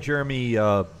 Well, we had Jeremy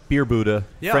Beer Buddha,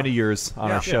 Yeah. friend of yours, on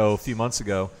Yeah. our show a few months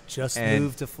ago. Just And-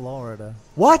 moved to Florida.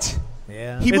 What?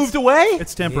 Yeah. He It's- moved away?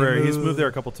 it's temporary. He's moved. moved there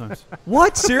a couple times.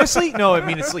 What? Seriously? No, I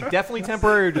mean, it's like definitely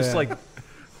temporary or just Yeah. like,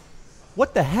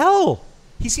 what the hell?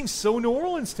 He seems so New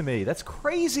Orleans to me. That's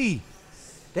crazy.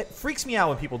 That freaks me out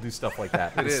when people do stuff like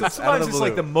that. It is, So out of sometimes the it's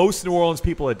like blue. the most New Orleans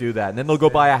people that do that. And then they'll go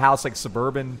buy a house like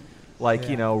suburban, like,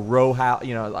 Yeah. row house,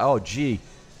 oh, gee.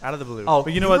 out of the blue. Oh,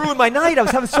 But you know you what? ruined my night. I was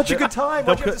having such a good time.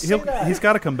 Why'd you have to say that? He's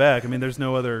got to come back. I mean, there's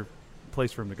no other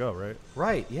place for him to go, right?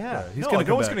 Right, yeah. he's no, gonna no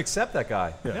come one's back. going to accept that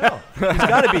guy. No. He's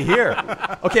got to be here.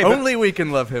 Okay, but Only we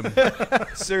can love him.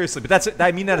 seriously, but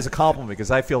I mean that as a compliment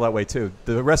because I feel that way too.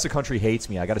 The rest of the country hates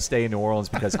me. I got to stay in New Orleans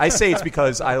because I say it's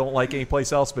because I don't like any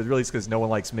place else, but really it's because no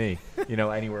one likes me.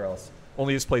 Anywhere else.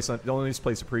 Only this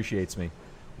place appreciates me.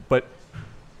 But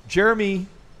Jeremy,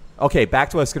 okay, back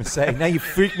to what I was going to say. Now you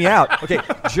freaked me out. Okay,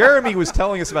 Jeremy was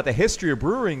telling us about the history of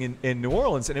brewing in New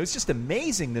Orleans, and it was just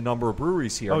amazing the number of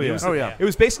breweries here. Oh, I mean, yeah. It was, Oh, yeah. It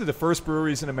was basically the first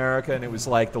breweries in America, and it was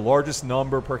like the largest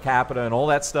number per capita and all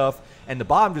that stuff. And the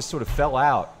bottom just sort of fell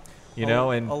out,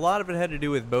 and a lot of it had to do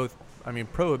with both. I mean,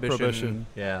 prohibition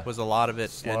Yeah. was a lot of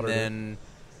it, Slaughtered and then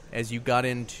as you got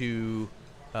into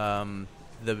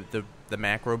the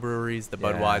macro breweries, the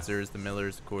Yeah. Budweisers, the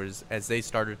Millers, of course, as they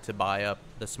started to buy up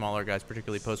the smaller guys,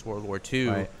 particularly post World War II,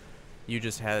 Right. you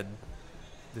just had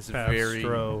this Pabst, very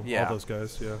Stroh, yeah. all those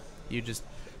guys. Yeah. You just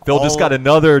Phil all- just got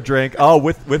another drink. Oh,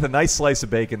 with a nice slice of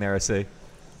bacon there, I see.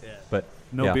 Yeah. But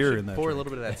No yeah. beer in that. pour a drink. little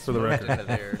bit of that For the smoke record. into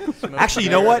there. Smoke Actually, you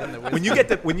there know what? and the When whiskey.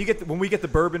 we get the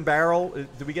bourbon barrel,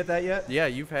 did we get that yet? Yeah,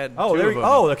 you've had Oh, two there of you them.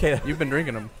 Oh, okay. You've been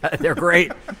drinking them. They're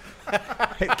great.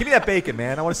 Hey, give me that bacon,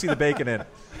 man. I want to see the bacon in.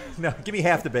 No, give me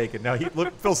half the bacon. No,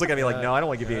 Phil's looking at me like, no, I don't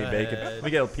want to give you any bacon. Let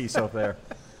me get a piece off there.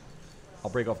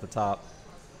 I'll break off the top.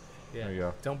 Yeah. There you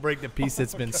go. Don't break the piece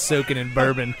that's been soaking in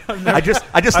bourbon. I just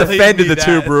offended the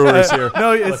two brewers here.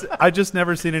 No, I just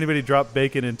never seen anybody drop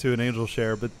bacon into an angel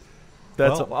share, but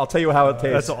I'll tell you how it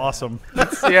tastes. That's awesome.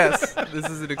 Yes, this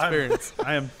is an experience.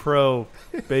 I am pro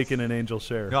bacon and angel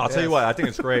share. No, I'll tell you what. I think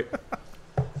it's great.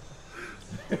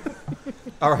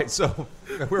 All right, so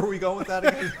where were we going with that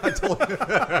again?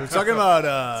 We're talking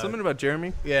about Something about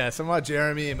Jeremy. Yeah, something about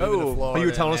Jeremy and moving to Florida. You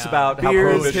were telling us about how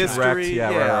beers, Prohibition history, wrecked.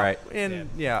 Yeah, right. And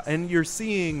and you've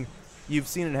seen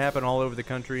it happen all over the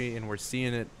country, and we're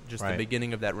seeing it just the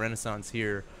beginning of that renaissance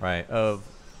here, of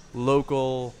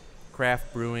local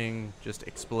craft brewing just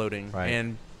exploding,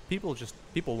 and people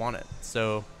want it.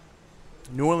 So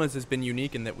New Orleans has been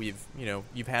unique in that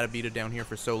you've had Abita down here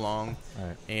for so long,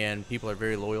 and people are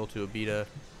very loyal to Abita,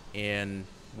 and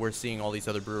we're seeing all these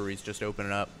other breweries just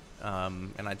opening up,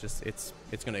 and it's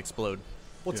going to explode.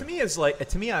 Well, to me,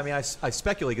 I mean, I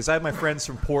speculate because I have my friends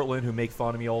from Portland who make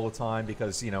fun of me all the time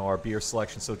because our beer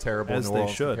selection's so terrible in New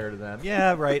Orleans compared to them.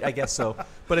 Yeah, right. I guess so.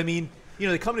 But I mean,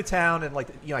 they come to town and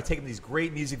I take them to these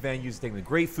great music venues, take them to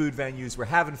great food venues. We're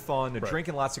having fun. They're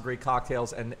drinking lots of great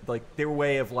cocktails, and their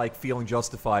way of feeling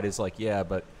justified is yeah,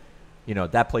 but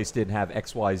that place didn't have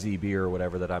XYZ beer or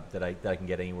whatever that I can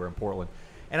get anywhere in Portland.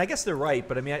 And I guess they're right,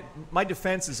 but I mean, my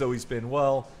defense has always been,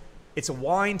 well, it's a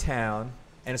wine town.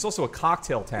 And it's also a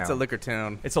cocktail town. It's a liquor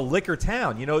town. It's a liquor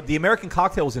town. The American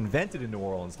cocktail was invented in New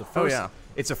Orleans. The first,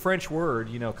 it's a French word,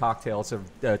 cocktail.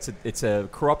 It's a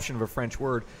corruption of a French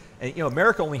word. And,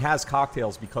 America only has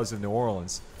cocktails because of New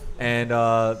Orleans. And,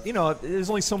 there's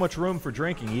only so much room for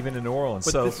drinking, even in New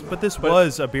Orleans. But this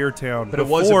was a beer town. But it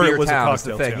was a beer town. That's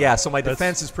the thing. Yeah, so my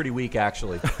defense is pretty weak,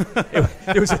 actually.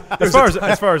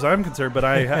 As far as I'm concerned, but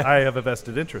I have a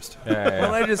vested interest. Yeah.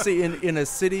 Well, I just see in a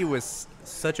city with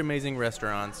such amazing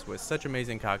restaurants, with such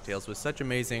amazing cocktails, with such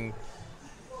amazing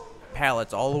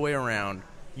palates all the way around,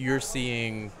 you're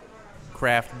seeing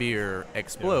craft beer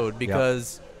explode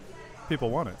because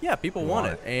people want it. Yeah, people want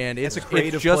it, and it's a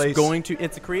creative it's just place.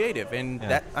 it's a creative,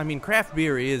 and craft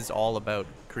beer is all about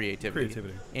creativity.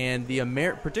 And the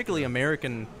particularly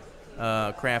American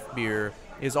craft beer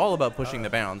is all about pushing the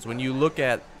bounds. When you look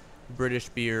at British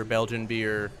beer, Belgian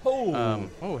beer,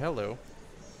 hello.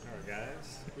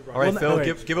 All right, Phil,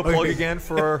 give a plug again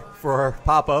for our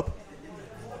pop-up.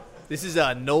 This is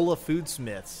NOLA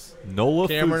Foodsmiths. NOLA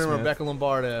Cameron Foodsmith. and Rebecca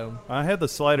Lombardo. I had the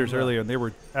sliders earlier, and they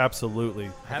were absolutely I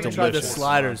haven't delicious. tried the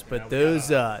sliders, but those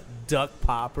duck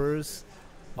poppers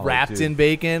wrapped in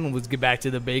bacon. Let's get back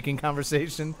to the bacon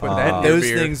conversation. Those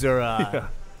things are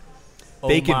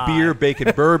bacon beer,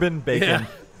 bacon bourbon, bacon.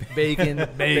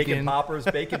 Bacon poppers,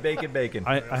 bacon.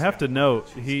 I have to note,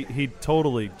 he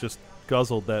totally just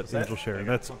guzzled that angel share, and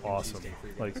that's awesome.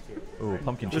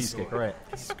 Pumpkin cheesecake, right?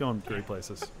 It's going great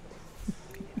places.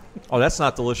 Oh, that's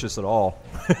not delicious at all.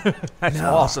 That's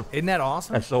awesome. Isn't that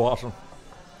awesome? That's so awesome.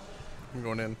 I'm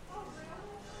going in.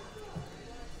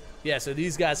 Yeah, so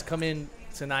these guys come in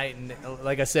tonight, and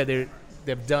like I said,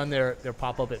 they've done their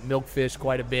pop-up at Milkfish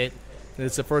quite a bit. And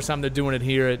it's the first time they're doing it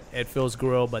here at Phil's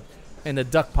Grill, and the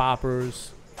duck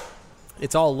poppers,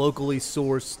 it's all locally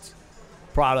sourced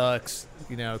products.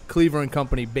 Cleaver and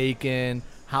Company bacon,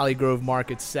 Holly Grove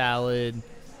Market salad.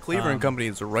 Cleaver and Company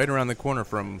is right around the corner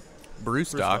from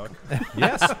Brewstock.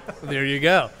 Yes. There you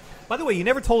go. By the way, you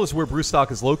never told us where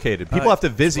Brewstock is located. People have to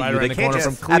visit you. They can't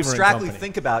just abstractly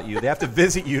think about you. They have to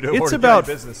visit you to order your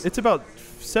business. It's about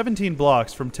 17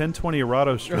 blocks from 1020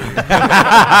 Arado Street. How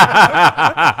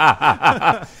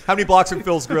many blocks from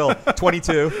Phil's Grill?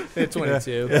 22.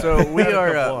 22. Yeah. So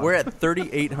we're at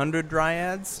 3,800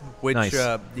 Dryads, which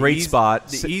nice. Great spot.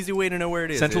 The easy way to know where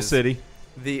it is Central City.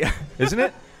 Isn't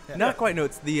it? Not quite. No,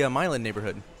 it's the Milan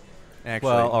neighborhood.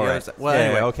 Actually, well, all right.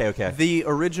 Anyway, okay. The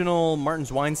original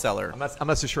Martin's Wine Cellar. I'm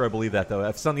not so sure I believe that, though.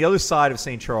 If it's on the other side of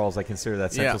St. Charles, I consider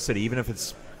that Central City, even if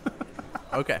it's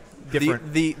okay.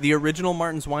 Different. The original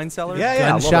Martin's Wine Cellar. Yeah.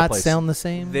 Gunshots sound the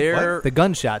same. The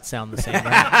gunshots sound the same.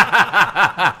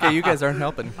 Right? Okay, you guys aren't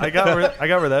helping. I got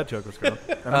where that joke was going.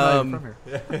 I'm not even from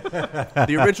here.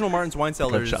 The original Martin's Wine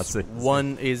Cellar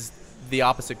one is the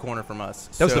opposite corner from us.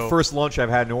 That was the first lunch I've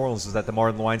had in New Orleans. Is that the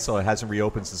Martin Wine Cellar hasn't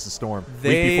reopened since the storm?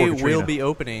 They will be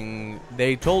opening.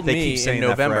 They told me in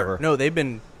November. No,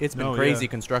 it's been crazy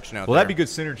construction out there. Well, that'd be good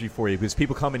synergy for you because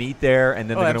people come and eat there, and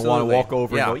then they're going to want to walk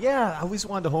over and go, "Yeah, I always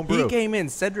wanted to home brew." He came in.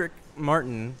 Cedric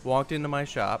Martin walked into my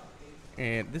shop,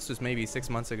 and this was maybe 6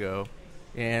 months ago,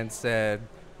 and said,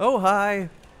 "Oh, hi,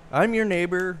 I'm your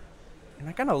neighbor." And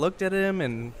I kind of looked at him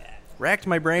and racked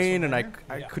my brain, and I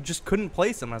couldn't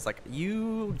place him. I was like,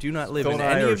 "You do not live in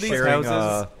any of these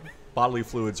houses." Bodily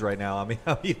fluids right now. I mean,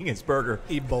 I'm eating his burger.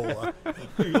 Ebola.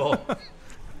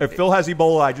 If Phil has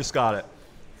Ebola, I just got it.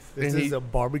 This is a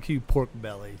barbecue pork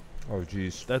belly. Oh,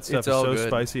 jeez. That stuff is so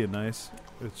spicy and nice.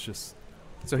 It's just...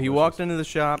 So he walked into the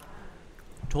shop,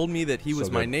 told me that he was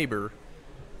my neighbor,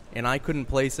 and I couldn't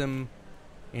place him,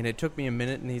 and it took me a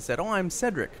minute, and he said, I'm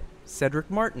Cedric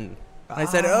Martin. And I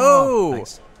said,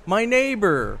 nice. My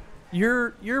neighbor.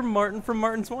 You're Martin from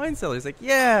Martin's Wine Cellar. He's like,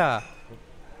 yeah.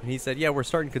 And he said, yeah, we're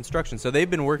starting construction. So they've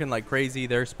been working like crazy.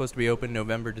 They're supposed to be open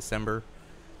November, December.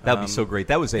 That would be so great.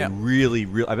 That was a really,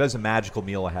 that was a magical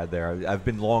meal I had there. I've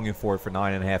been longing for it for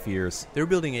 9.5 years. They're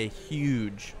building a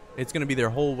huge, it's going to be their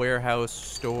whole warehouse,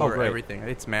 store, everything.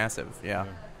 It's massive, yeah.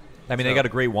 I mean, they got a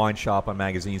great wine shop on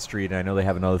Magazine Street, and I know they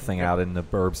have another thing out in the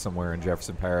burbs somewhere in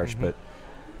Jefferson Parish, but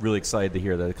really excited to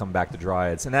hear that they come back to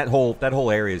Dryads. And that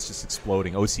whole area is just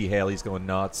exploding. O.C. Haley's going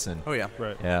nuts. And oh, yeah.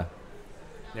 Right. Yeah.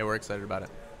 Yeah, we're excited about it.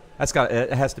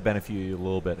 It has to benefit you a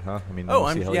little bit, huh? I mean,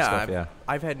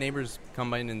 I've had neighbors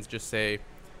come in and just say,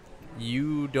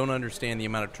 you don't understand the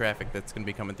amount of traffic that's going to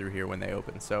be coming through here when they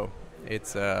open. So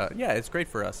it's it's great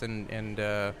for us. And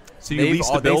so you lease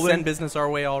the building? They send business our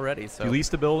way already. So you lease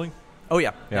the building? Oh,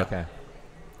 yeah. Yeah, okay.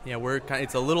 Yeah,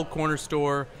 it's a little corner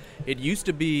store. It used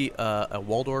to be a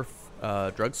Waldorf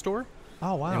drugstore.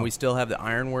 Oh, wow. And we still have the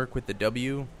ironwork with the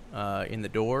W in the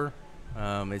door.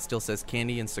 It still says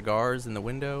candy and cigars in the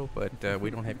window, but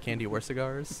we don't have candy or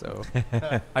cigars. So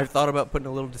I've thought about putting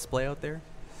a little display out there.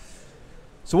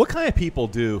 So what kind of people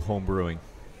do home brewing?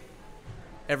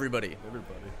 Everybody.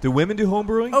 Do women do home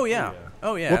brewing? Oh, yeah.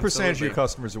 Oh, yeah. What percentage of your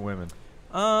customers are women?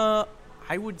 I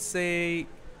would say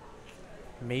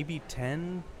maybe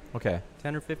 10. Okay.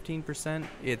 10 or 15%.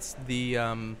 It's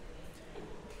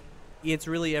it's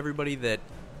really everybody that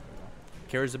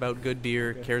cares about good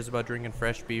beer, cares about drinking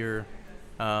fresh beer.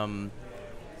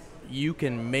 You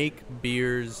can make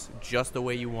beers just the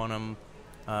way you want them.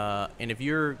 And if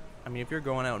you're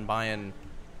going out and buying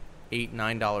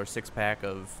 $8-9 6-pack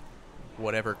of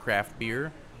whatever craft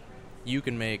beer, you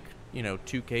can make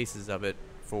 2 cases of it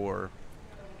for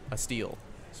a steal.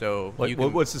 So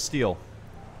what's the steal?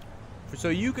 So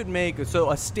you could make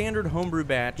a standard homebrew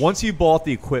batch. Once you bought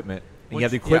the equipment and you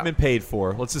have the equipment paid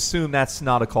for, let's assume that's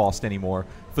not a cost anymore.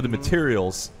 For the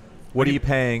materials, what are you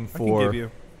paying for? I can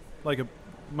give you,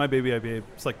 my baby IPA,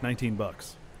 it's like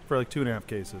 $19 for like 2.5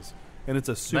 cases. And it's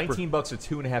a super... $19 for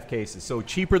 2.5 cases. So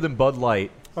cheaper than Bud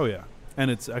Light. Oh, yeah.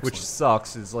 And it's excellent. Which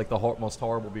sucks. Is like the most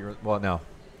horrible beer. Well, no.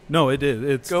 No, it is.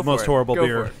 It's the most horrible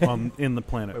beer in the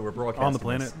planet. Wait, we're broadcasting on the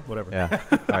planet, this. Whatever. Yeah.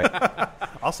 All right.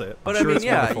 I'll say it. But I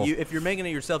mean, if you're making it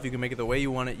yourself, you can make it the way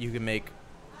you want it. You can make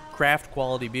craft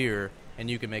quality beer,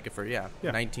 and you can make it for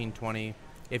 19, 20.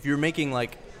 If you're making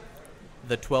like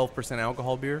the 12%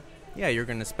 alcohol beer, you're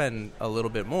going to spend a little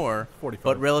bit more. 45,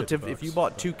 but relative, $50, if you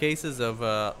bought 2 cases of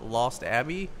Lost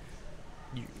Abbey,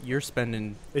 you're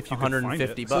spending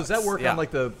 $150. So does that work on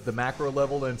like the macro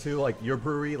level then too? Like your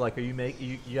brewery, like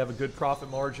you have a good profit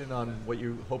margin on what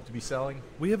you hope to be selling?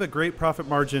 We have a great profit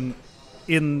margin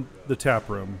in the tap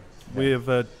room. Yeah. We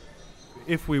have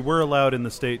if we were allowed in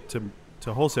the state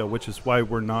to wholesale, which is why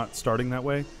we're not starting that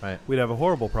way, we'd have a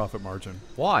horrible profit margin.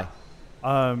 Why?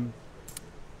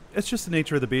 It's just the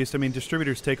nature of the beast. I mean,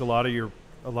 distributors take a lot of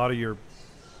your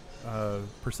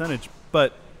percentage,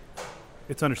 but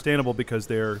it's understandable because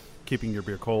they're keeping your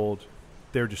beer cold.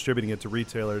 They're distributing it to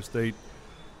retailers.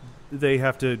 They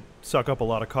have to suck up a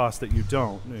lot of costs that you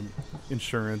don't,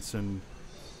 insurance and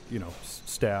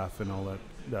staff and all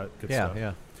that good stuff.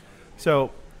 Yeah.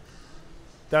 So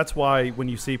that's why when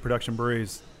you see production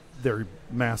breweries, they're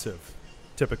massive,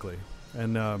 typically,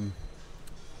 and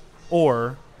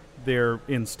or they're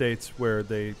in states where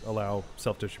they allow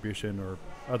self-distribution or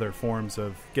other forms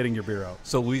of getting your beer out.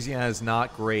 So Louisiana is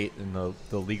not great in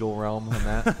the legal realm on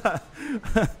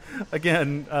that?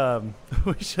 Again,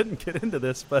 we shouldn't get into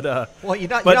this, but... well, you're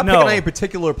not picking on any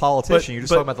particular politician. You're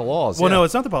just talking about the laws. Well, no,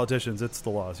 it's not the politicians. It's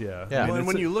the laws, yeah. I mean,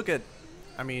 when you look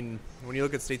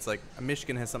at states like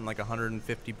Michigan has something like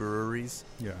 150 breweries.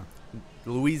 Yeah.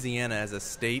 Louisiana as a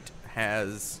state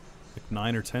has... Like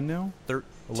 9 or 10 now?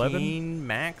 11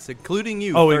 max, including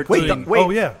you. Oh, wait! Oh,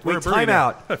 yeah. Wait, time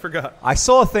out. I forgot. I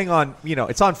saw a thing on,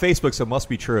 it's on Facebook, so it must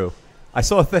be true. I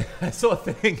saw a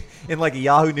thing in like a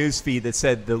Yahoo News feed that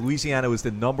said that Louisiana was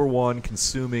the #1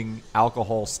 consuming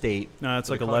alcohol state. No, it's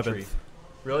like 11th.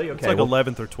 Really? Okay. It's like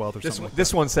 11th or 12th or something.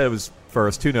 This one said it was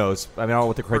first. Who knows? I mean, I don't know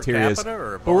what the criteria is.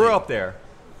 Or but we're up there.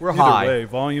 We're Either high. way,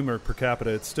 volume or per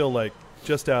capita, it's still like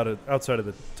just outside of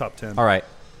the top 10. All right,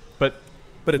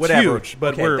 but it's whatever. Huge.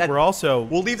 But okay, we're also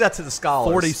we'll leave that to the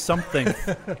scholars. 40-something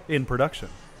in production.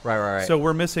 Right. So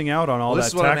we're missing out on all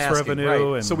that tax revenue.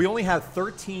 Right. And so we only have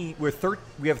 13. We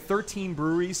have 13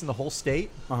 breweries in the whole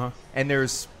state. Uh-huh. And you're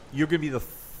going to be the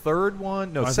third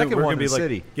one? No, I think second we're one in gonna the be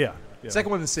city. Yeah.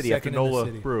 Second one in the city Second after in the NOLA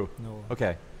city. Brew. NOLA.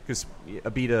 Okay, because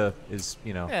Abita is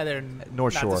Yeah, they're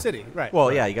North not Shore. the city, right?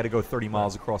 Well, yeah, you got to go 30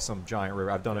 miles across some giant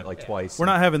river. I've done it like twice. We're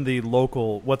not having the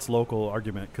what's local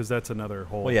argument because that's another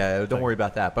whole. Well, yeah, don't thing. worry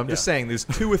about that. But I'm just Yeah. saying, there's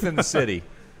 2 within the city,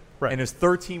 Right. and there's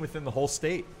 13 within the whole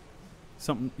state.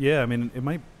 Something. Yeah, I mean, it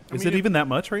might. Is mean, it even that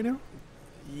much right now?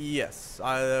 Yes,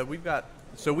 we've got.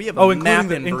 So we have Oh, a map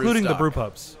including and the stock. brew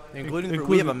pubs.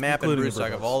 We have a map and including brew the stock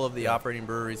brew of pubs. all of the operating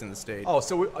breweries in the state. Oh,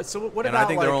 so what and about I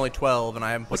think like, there are only 12, and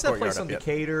I haven't put what's that Courtyard place on up yet.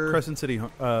 Decatur? Crescent City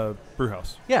Brew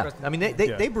House. Yeah, I mean they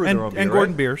Yeah. brew and, their own beer, and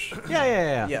Gordon right? Biersch.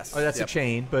 Yeah. Yes. Oh, that's Yep. a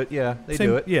chain, but yeah, they Same-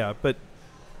 do it. Yeah, but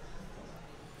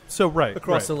so right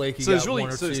Across right. the lake, you So got there's really-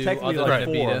 one or so there's two technically other like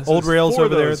than 4. Abita. Old Rails 4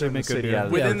 of over there, those they in the make good city beer. out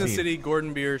of Within the 13. city,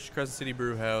 Gordon Biersch, Crescent City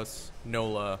Brew House,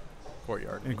 NOLA,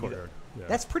 Courtyard. And Courtyard. Yeah.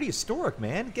 That's pretty historic,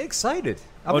 man. Get excited.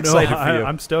 I'm oh, excited no, for you.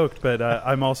 I'm stoked, but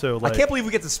I'm also like I can't believe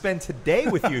we get to spend today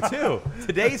with you too.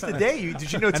 Today's the day.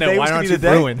 Did you know I today know. was Why going aren't to you be the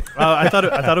day? brewing? I thought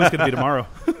it was going to be tomorrow.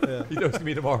 You know it's going to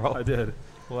be tomorrow. I did,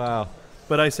 Wow.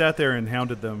 but I sat there and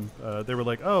hounded them. They were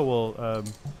like, "Oh well,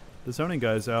 the zoning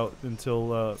guy's out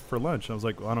until for lunch." I was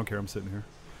like, well, "I don't care. I'm sitting here."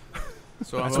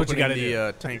 So I'm That's what you opening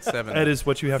gotta the Tank 7. That is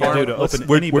what you have to do to open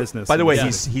We're- any we're- business. By the in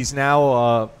way, city. he's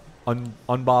now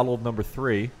unbottled number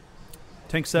 3.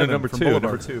 Tank No, 7 number from 2. Boulevard.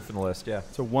 Number 2 from the list. Yeah.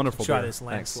 It's a wonderful Try beer. this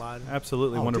landslide.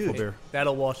 Absolutely Oh, wonderful dude. beer.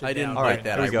 That'll wash it I didn't down. All right,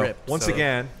 that. there we I go. ripped, Once so-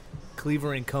 again,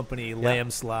 Cleaver and Company Lamb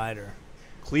Slider.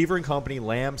 Cleaver and Company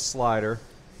Lamb Slider.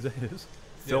 Is that his?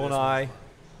 Phil Yeah, and this I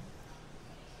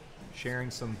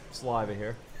sharing some saliva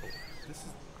here.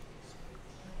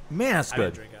 Man, that's I didn't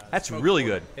good. drink out of it. That's really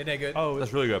good. Isn't that good? Oh,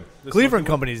 That's really good. Cleaver and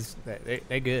Company's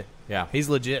they good. Yeah. He's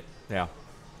legit. Yeah.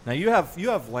 Now you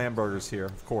have lamb burgers here,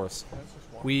 of course.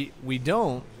 We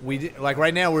don't. Like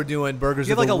right now we're doing burgers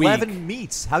You have of like the 11 week.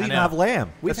 meats. How do you I not know. have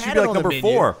lamb? We've That had should be it like on number the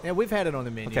menu. 4. Yeah, we've had it on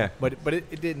the menu. Okay. But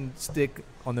it didn't stick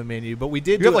on the menu. But we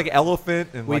did. You do have it- like elephant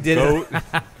and We like did goat.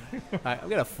 I've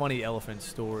got a funny elephant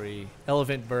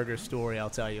burger story. I'll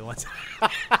tell you once.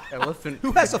 Elephant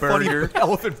Who has a burger. funny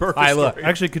elephant burger? I look. story?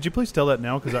 Actually, could you please tell that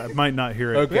now? Because I might not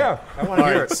hear it. Okay. Yeah, I want to All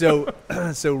hear right,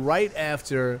 it. so right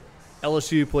after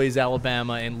LSU plays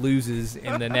Alabama and loses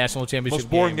in the national championship Most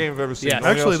boring game I've ever seen. Yes. Only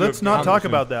Actually, LSU let's not I've talk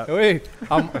seen. about that. Wait,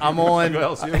 I'm on. What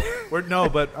else? No,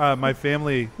 but my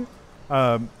family,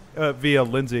 via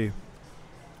Lindsay,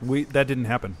 that didn't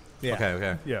happen. Yeah.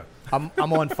 Okay. Yeah. I'm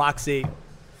on Fox 8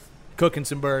 cooking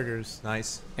some burgers,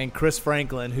 Nice. and Chris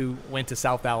Franklin, who went to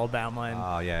South Alabama, and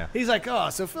Oh, yeah. he's like, "Oh,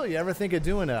 so Phil, you ever think of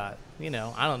doing I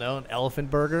don't know, an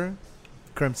elephant burger,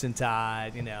 Crimson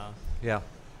Tide, Yeah.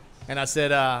 And I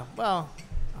said, well,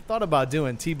 I thought about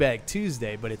doing Teabag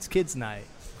Tuesday, but it's kids' night.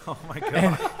 Oh my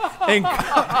god. And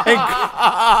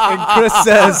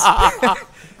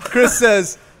Chris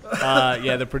says,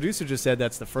 yeah, the producer just said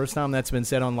that's the first time that's been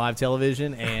said on live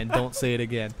television, and don't say it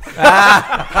again.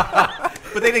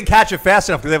 But they didn't catch it fast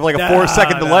enough because they have like a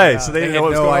 4-second delay, so they didn't know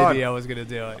what was no going idea on. I was going to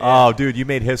do it. Oh, dude, you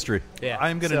made history. Yeah.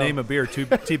 I'm going to So, name a beer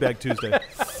Teabag Tuesday.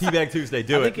 Teabag Tuesday,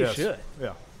 do I it. think you Yes. should.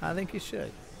 Yeah. I think you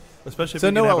should. Especially if So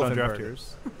we no can have it on elephant draft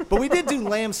burgers. years. But we did do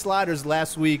lamb sliders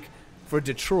last week for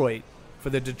Detroit, for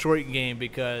the Detroit game,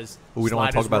 because We don't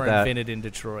wanna sliders talk about were that. invented in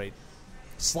Detroit.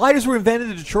 Sliders were invented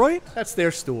in Detroit? That's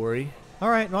their story. All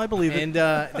right, no, I believe it. And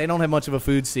they don't have much of a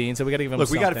food scene, so we got to give them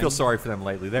Look, we got to something. feel sorry for them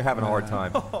lately. They're having a hard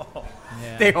time.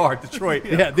 Yeah. They are. Detroit.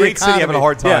 Yeah, the Great city having a economy.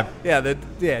 hard time.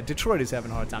 Yeah, Detroit is having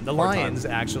a hard time. The Hard time. Lions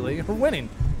actually are winning.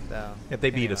 So, If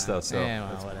they beat us, though, so. yeah,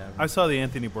 well, whatever. I saw the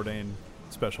Anthony Bourdain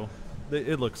special.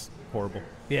 It looks horrible.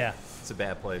 Yeah, It's a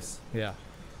bad place. yeah.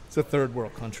 It's a third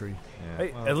world country. Yeah.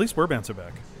 Hey, at least we're bouncing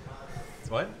back.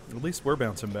 What? At least we're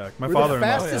bouncing back. My We're father the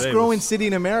fastest growing city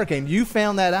in America, and you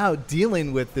found that out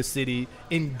dealing with the city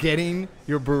in getting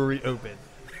your brewery open.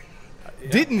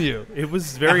 Didn't you? It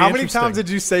was very How many interesting. times did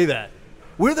you say that?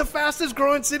 We're the fastest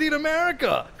growing city in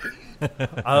America.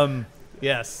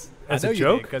 Yes. As I know a you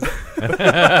joke? did, 'cause-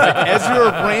 as you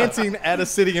were ranting at a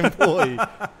city employee,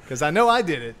 because I know I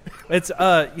did it. It's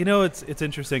it's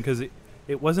interesting because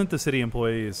it wasn't the city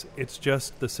employees. It's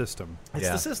just the system. It's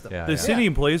the system. Yeah, The yeah. city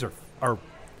employees are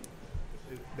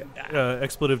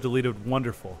expletive deleted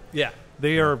wonderful. Yeah.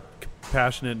 They are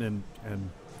passionate and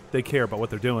they care about what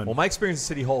they're doing. Well, my experience at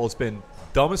City Hall has been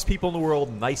dumbest people in the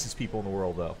world, nicest people in the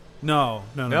world, though. No.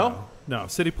 No?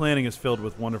 City planning is filled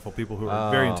with wonderful people who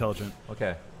are very Oh. intelligent.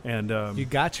 Okay. And You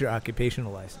got your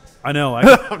occupational license. I know.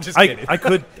 I'm just kidding. I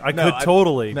could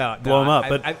totally blow them up,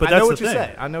 but I that's know the what thing. you're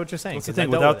saying. I know what you're saying. That's the 'cause I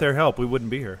thing. dealt Without with their it. help, we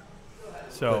wouldn't be here.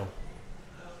 So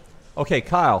Okay,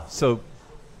 Kyle, so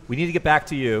we need to get back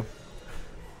to you.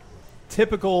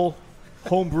 Typical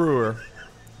home brewer.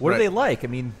 What Right. are they like? I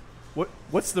mean,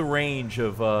 What's the range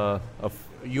of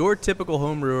your typical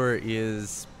home brewer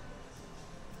is?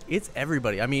 It's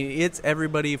everybody. I mean, it's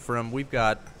everybody from we've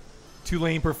got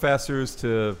Tulane professors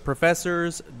to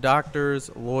professors, doctors,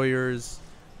 lawyers,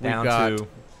 down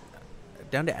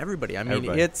to everybody. I mean,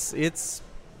 everybody. it's.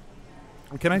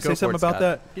 Can I say something about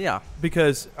that? Yeah.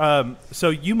 Because so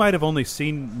you might have only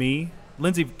seen me.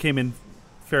 Lindsay came in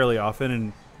fairly often,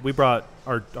 and we brought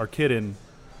our kid in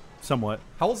somewhat.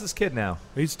 How old's this kid now?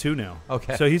 He's 2 now.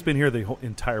 Okay. So he's been here the whole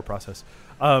entire process.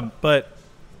 But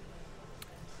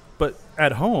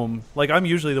at home, like I'm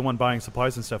usually the one buying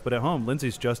supplies and stuff, but at home,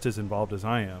 Lindsay's just as involved as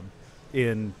I am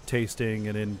in tasting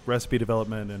and in recipe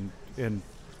development and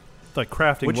like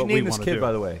crafting What'd you what we name this want to kid, do.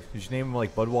 by the way? Did you name him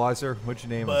like Budweiser? What'd you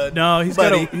name him? No, he's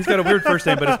got a weird first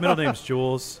name, but his middle name's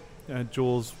Jules.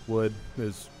 Jules Wood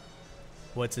is.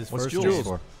 What's his What's first Jules name?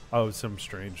 for? Oh, some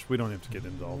strange. We don't have to get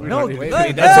into all that. No,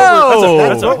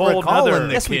 That's a what whole we're calling nother-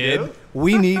 the Yes, we kid. do.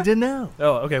 We need to know.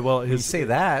 Oh, okay. Well, You say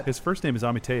that. his first name is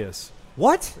Amiteus.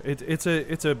 What? It's a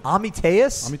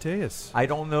Amiteus? Amiteus. I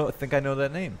don't know. I think I know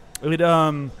that name.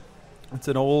 It's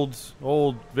an old,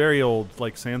 very old,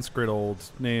 like Sanskrit old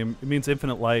name. It means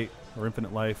infinite light or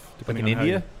infinite life, Like depending in on how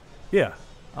India? you- Yeah.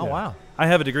 Oh, Yeah. wow. I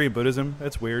have a degree in Buddhism.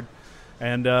 That's weird.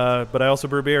 And but I also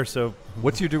brew beer. So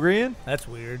What's your degree in? That's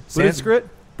weird. Sanskrit?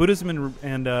 Buddhism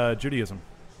and Judaism.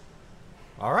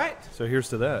 All right. So here's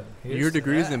to that. Your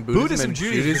degrees in Buddhism and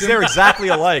Judaism. They're exactly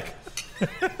alike.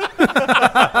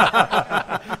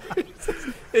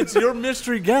 It's your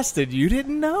mystery guest that you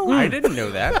didn't know. I didn't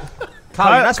know that.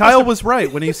 Kyle was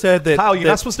right when he said that. Kyle, you're that-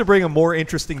 not supposed to bring a more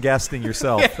interesting guest than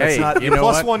yourself. That's Hey, not, you your know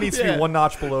plus what? one needs to be one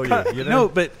notch below you. You know? No,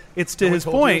 but it's to No one his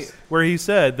told you point this? where he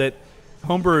said that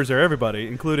homebrewers are everybody,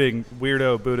 including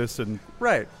weirdo Buddhists and.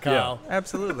 Right. Kyle.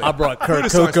 Absolutely. I brought Kurt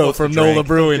Buddhists aren't Coco supposed to from drink. Nola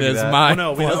Brewing Don't do as that. my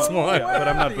no, plus one. but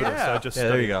I'm not Buddhist. So I just Yeah,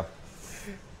 there study. you go.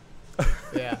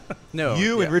 Yeah. No.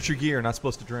 You yeah. and Richard Gere are not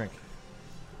supposed to drink.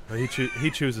 But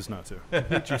he chooses not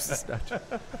to.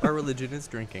 Our religion is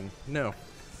drinking. No.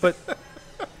 But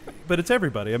it's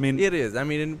everybody. I mean, It is. I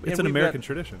mean, it's an American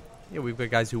tradition. Yeah, we've got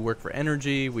guys who work for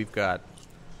energy. We've got,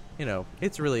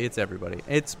 it's everybody.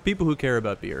 It's people who care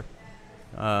about beer.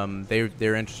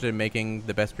 They're interested in making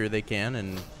the best beer they can,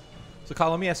 and So,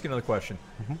 Kyle, let me ask you another question.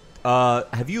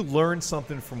 Have you learned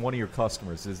something from one of your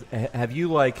customers? Have you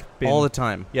been all the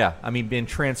time. Yeah, I mean, been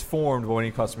transformed by one of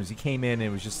your customers? He came in and it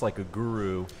was just like a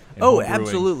guru. in Oh, home brewing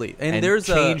absolutely. And there's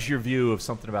changed your view of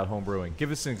something about home brewing.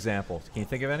 Give us an example. Can you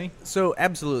think of any? So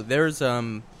absolutely, there's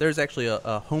actually a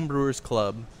homebrewers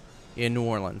club in New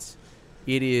Orleans.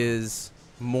 It is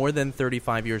more than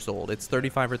 35 years old. It's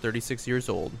 35 or 36 years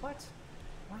old. What?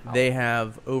 Wow. They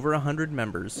have over 100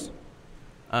 members.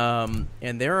 And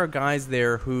there are guys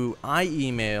there who I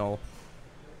email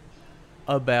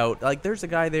about, there's a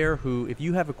guy there who, if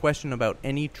you have a question about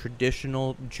any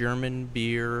traditional German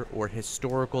beer or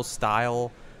historical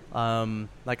style, I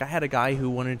had a guy who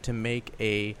wanted to make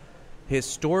a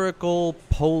historical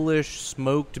Polish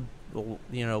smoked,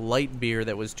 light beer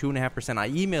that was 2.5%. I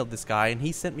emailed this guy, and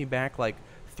he sent me back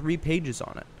 3 pages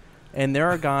on it. And there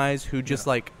are guys who just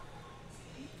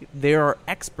they are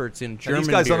experts in German Are these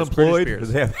guys beers, unemployed? British Or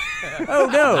beers. they have- Oh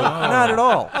no, not at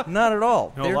all, not at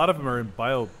all. No, a lot of them are in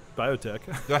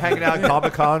biotech. They're hanging out at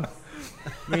Comic-Con.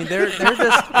 I mean, they're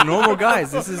just normal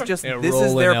guys. This is this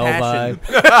is their passion.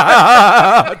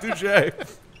 Touche.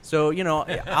 So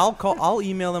I'll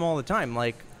email them all the time.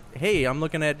 Hey, I'm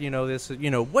looking at this.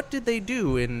 What did they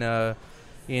do in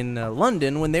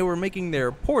London when they were making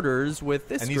their porters with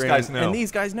this And these grain? guys know. And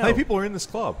these guys know. How many people are in this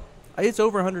club? It's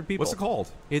over 100 people. What's it called?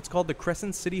 It's called the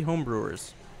Crescent City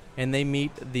Homebrewers, and they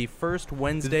meet the first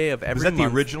Wednesday of every Was that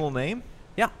month. the original name?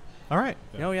 Yeah. All right.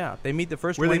 Oh yeah. They meet the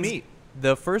first. Where they meet?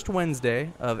 The first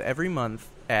Wednesday of every month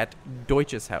at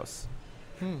Deutsches Haus.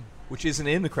 Which isn't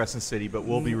in the Crescent City, but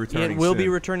will be returning It will soon. be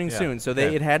returning Yeah. soon. So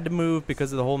Okay. it had to move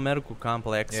because of the whole medical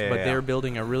complex, Yeah, but yeah. they're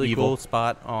building a really Evil. cool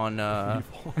spot on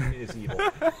It is evil.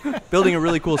 building a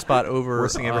really cool spot over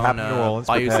Worst thing ever on, happened in New Orleans,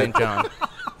 but Bayou that- St. John.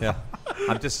 Yeah.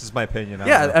 This is my opinion. I don't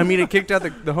Yeah, know. I mean it kicked out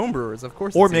the homebrewers, of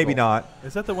course. Or it's maybe evil. not.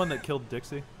 Is that the one that killed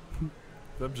Dixie?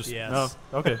 I'm just Yes. No.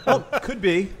 Okay. Could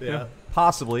be. Yeah.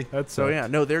 Possibly. That's So yeah,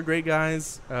 no, they're great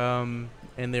guys, and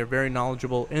they're very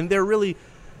knowledgeable, and they're really.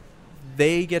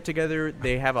 They get together.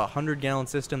 They have a 100-gallon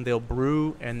system. They'll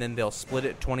brew, and then they'll split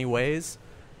it 20 ways.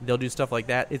 They'll do stuff like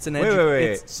that. It's an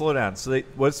Wait. Slow down. So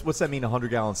what's that mean?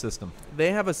 100-gallon system?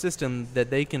 They have a system that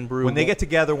they can brew. When they get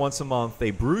together once a month,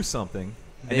 they brew something,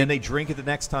 and then they drink it the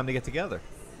next time they get together.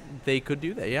 They could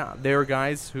do that. Yeah, there are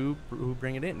guys who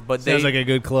bring it in, but Sounds they like a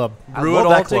good club. brew I it love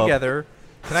all that club. together.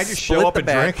 Can I just split show up the and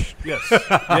batch. drink?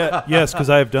 Yes. Yes, because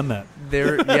I have done that.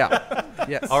 They're yeah.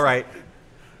 Yes. All right.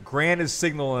 Grant is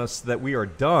signaling us that we are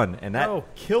done, and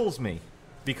that kills me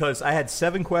because I had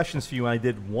 7 questions for you, and I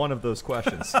did one of those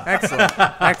questions. Excellent.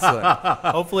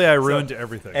 Hopefully, I ruined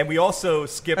everything. And we also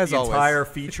skipped As the always. entire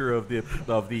feature of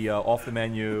the off the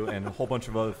menu and a whole bunch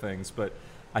of other things, but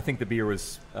I think the beer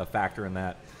was a factor in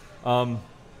that.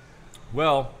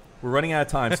 Well, we're running out of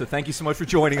time, so thank you so much for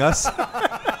joining us.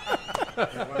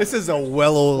 This is a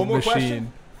well-oiled One more machine.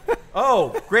 question?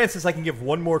 Oh, Grant says I can give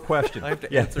one more question. I have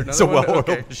to answer it's a another one? well-oiled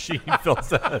Okay. machine, Phil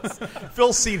says.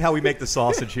 Phil's seen how we make the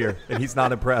sausage here, and he's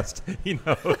not impressed. He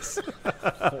knows.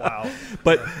 Wow.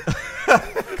 But,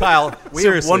 Kyle, We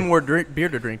seriously. have one more beer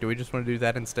to drink. Do we just want to do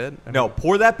that instead? No,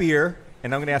 pour that beer,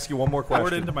 and I'm going to ask you one more question.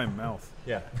 Pour it into my mouth.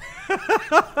 Yeah.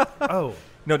 Oh.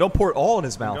 No, don't pour it all in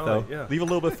his mouth, No, though. yeah. Leave a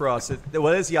little bit for us. It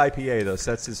is the IPA, though,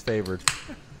 so that's his favorite.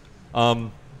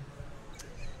 Gosh,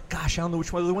 I don't know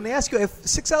which one I want to ask you. I have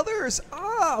 6 others.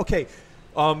 Okay.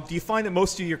 Do you find that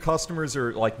most of your customers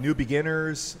are like new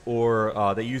beginners,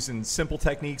 or they using simple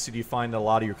techniques, or do you find that a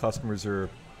lot of your customers are,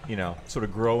 sort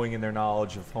of growing in their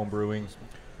knowledge of home brewing?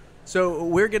 So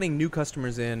we're getting new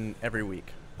customers in every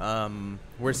week.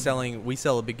 We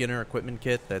sell a beginner equipment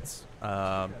kit that's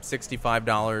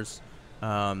 $65.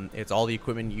 It's all the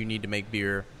equipment you need to make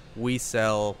beer. We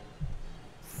sell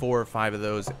 4 or 5 of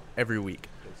those every week.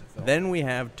 Then we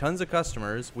have tons of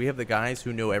customers. We have the guys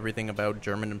who know everything about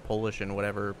German and Polish and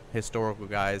whatever, historical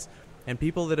guys, and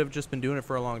people that have just been doing it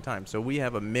for a long time. So we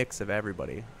have a mix of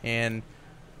everybody. And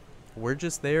we're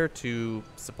just there to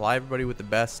supply everybody with the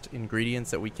best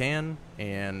ingredients that we can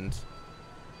and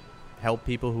help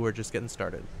people who are just getting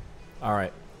started. All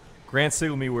right. Grant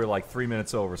signaled me we're like 3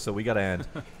 minutes over, so we got to end.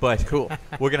 But Cool.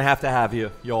 We're going to have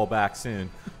you all back soon.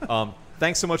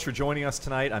 Thanks so much for joining us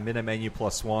tonight on Midnight Menu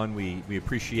Plus One. We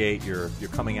appreciate your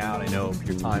coming out. I know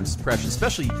your time's precious,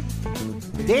 especially,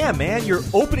 damn, man, your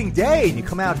opening day, and you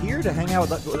come out here to hang out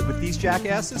with these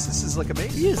jackasses. This is like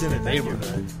amazing. He is in a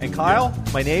neighborhood. And Kyle,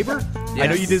 my neighbor, I know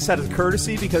Yes. you did this out of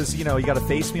courtesy because, you got to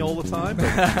face me all the time. But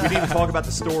we didn't even talk about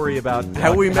the story about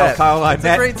How we met. Kyle and I It's a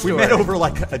met. great We met story. over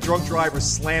like a drunk driver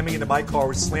slamming into my car.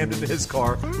 We slammed into his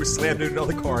car. We slammed into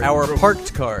another car. Our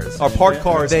parked cars. Our parked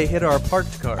cars. They hit our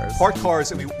parked cars. Parked cars,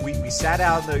 and we sat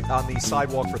out on the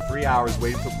sidewalk for 3 hours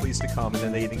waiting for police to come, and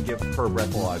then they didn't give her a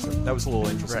breathalyzer. That was a little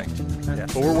interesting.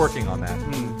 Correct. But we're working on that.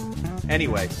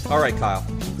 Anyway, all right, Kyle.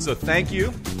 So thank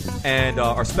you. And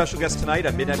our special guest tonight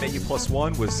at Midnight Menu Plus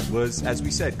One was, as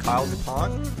we said, Kyle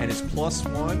DuPont, and his plus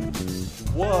one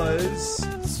was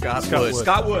Scott Wood.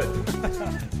 Scott Wood.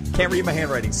 Can't read my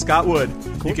handwriting. Scott Wood. You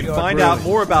can Courtyard find out Brewing.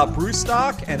 more about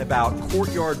Brewstock and about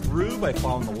Courtyard Brew by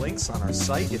following the links on our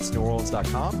site. It's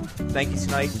neworleans.com. Thank you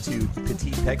tonight to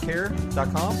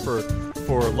petitepetcare.com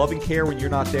for loving care when you're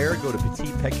not there. Go to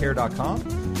petitepetcare.com.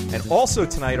 And also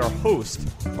tonight, our host,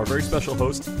 our very special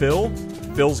host,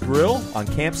 Phil's Grill on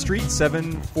Camp Street,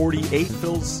 748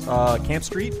 Phil's Camp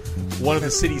Street. One of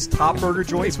the city's top burger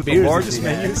joints with the Beers largest is he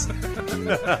menus.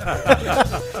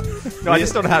 No, I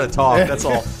just don't know how to talk. That's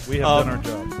all. We have done our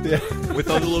job. With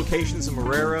other locations in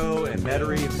Marrero and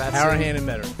Metairie and Fat City. Harahan and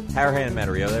Metter. Harahan and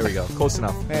Metairie. Oh, there we go. Close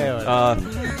enough. Hey, whatever.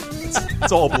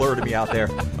 It's all a blur to me out there.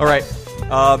 All right.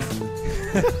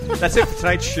 That's it for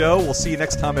tonight's show. We'll see you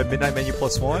next time at Midnight Menu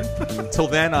Plus One. Until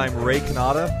then, I'm Ray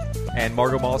Kanata, and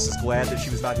Margot Moss is glad that she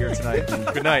was not here tonight.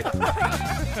 Good night.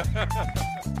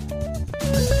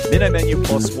 Midnight Menu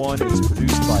Plus One is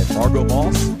produced by Margot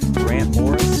Moss, Grant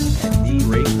Morris, and me,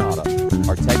 Ray Kanata.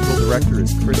 Our technical director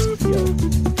is Chris Keogh.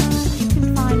 You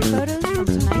can find photos from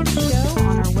tonight's show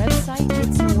on our website,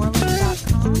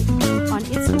 itsneworleans.com. On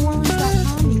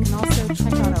itsneworleans.com, you can also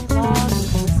check out our blog. You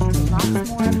can listen to lots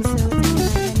more episodes of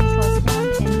Midnight Menu Plus One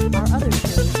and our other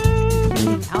shows,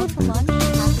 including Out to Lunch,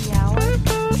 Happy Hour,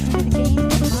 True the Game,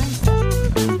 and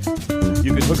Mindset.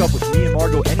 You can hook up with me and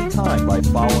Margot anytime by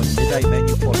following Midnight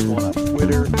Menu Plus One on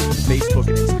Twitter, Facebook,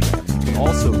 and Instagram. You can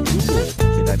also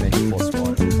Google Midnight Menu Plus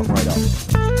One. It'll come right up.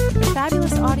 The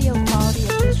fabulous audio quality of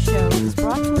this show is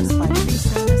brought to us by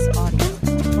PreSonus Audio.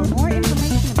 For more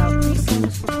information about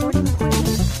PreSonus recording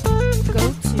equipment,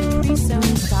 go to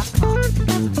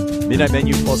PreSonus.com. Midnight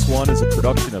Menu Plus One is a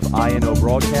production of INO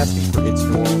Broadcasting for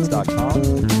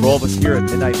itsneworleans.com. For all of us here at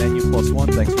Midnight Menu Plus One,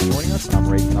 thanks for joining us. I'm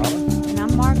Ray Kanata. And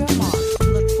I'm Margot Moss.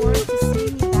 Look forward to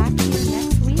seeing you back here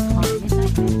next week on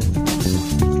Midnight Menu Plus One.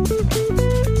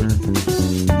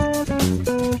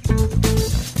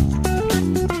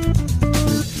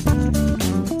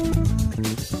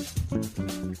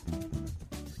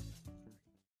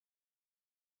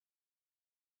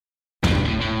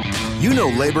 You know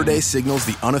Labor Day signals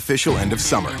the unofficial end of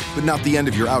summer, but not the end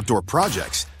of your outdoor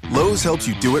projects. Lowe's helps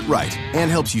you do it right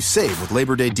and helps you save with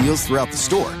Labor Day deals throughout the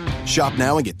store. Shop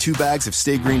now and get 2 bags of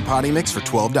Stay Green potty mix for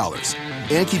 $12.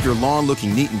 And keep your lawn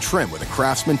looking neat and trim with a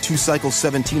Craftsman 2-cycle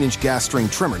 17-inch gas string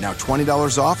trimmer, now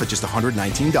 $20 off at just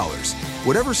 $119.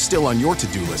 Whatever's still on your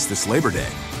to-do list this Labor Day,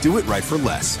 do it right for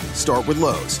less. Start with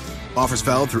Lowe's. Offers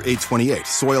valid through 8/28.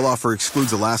 Soil offer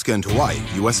excludes Alaska and Hawaii.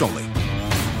 U.S. only.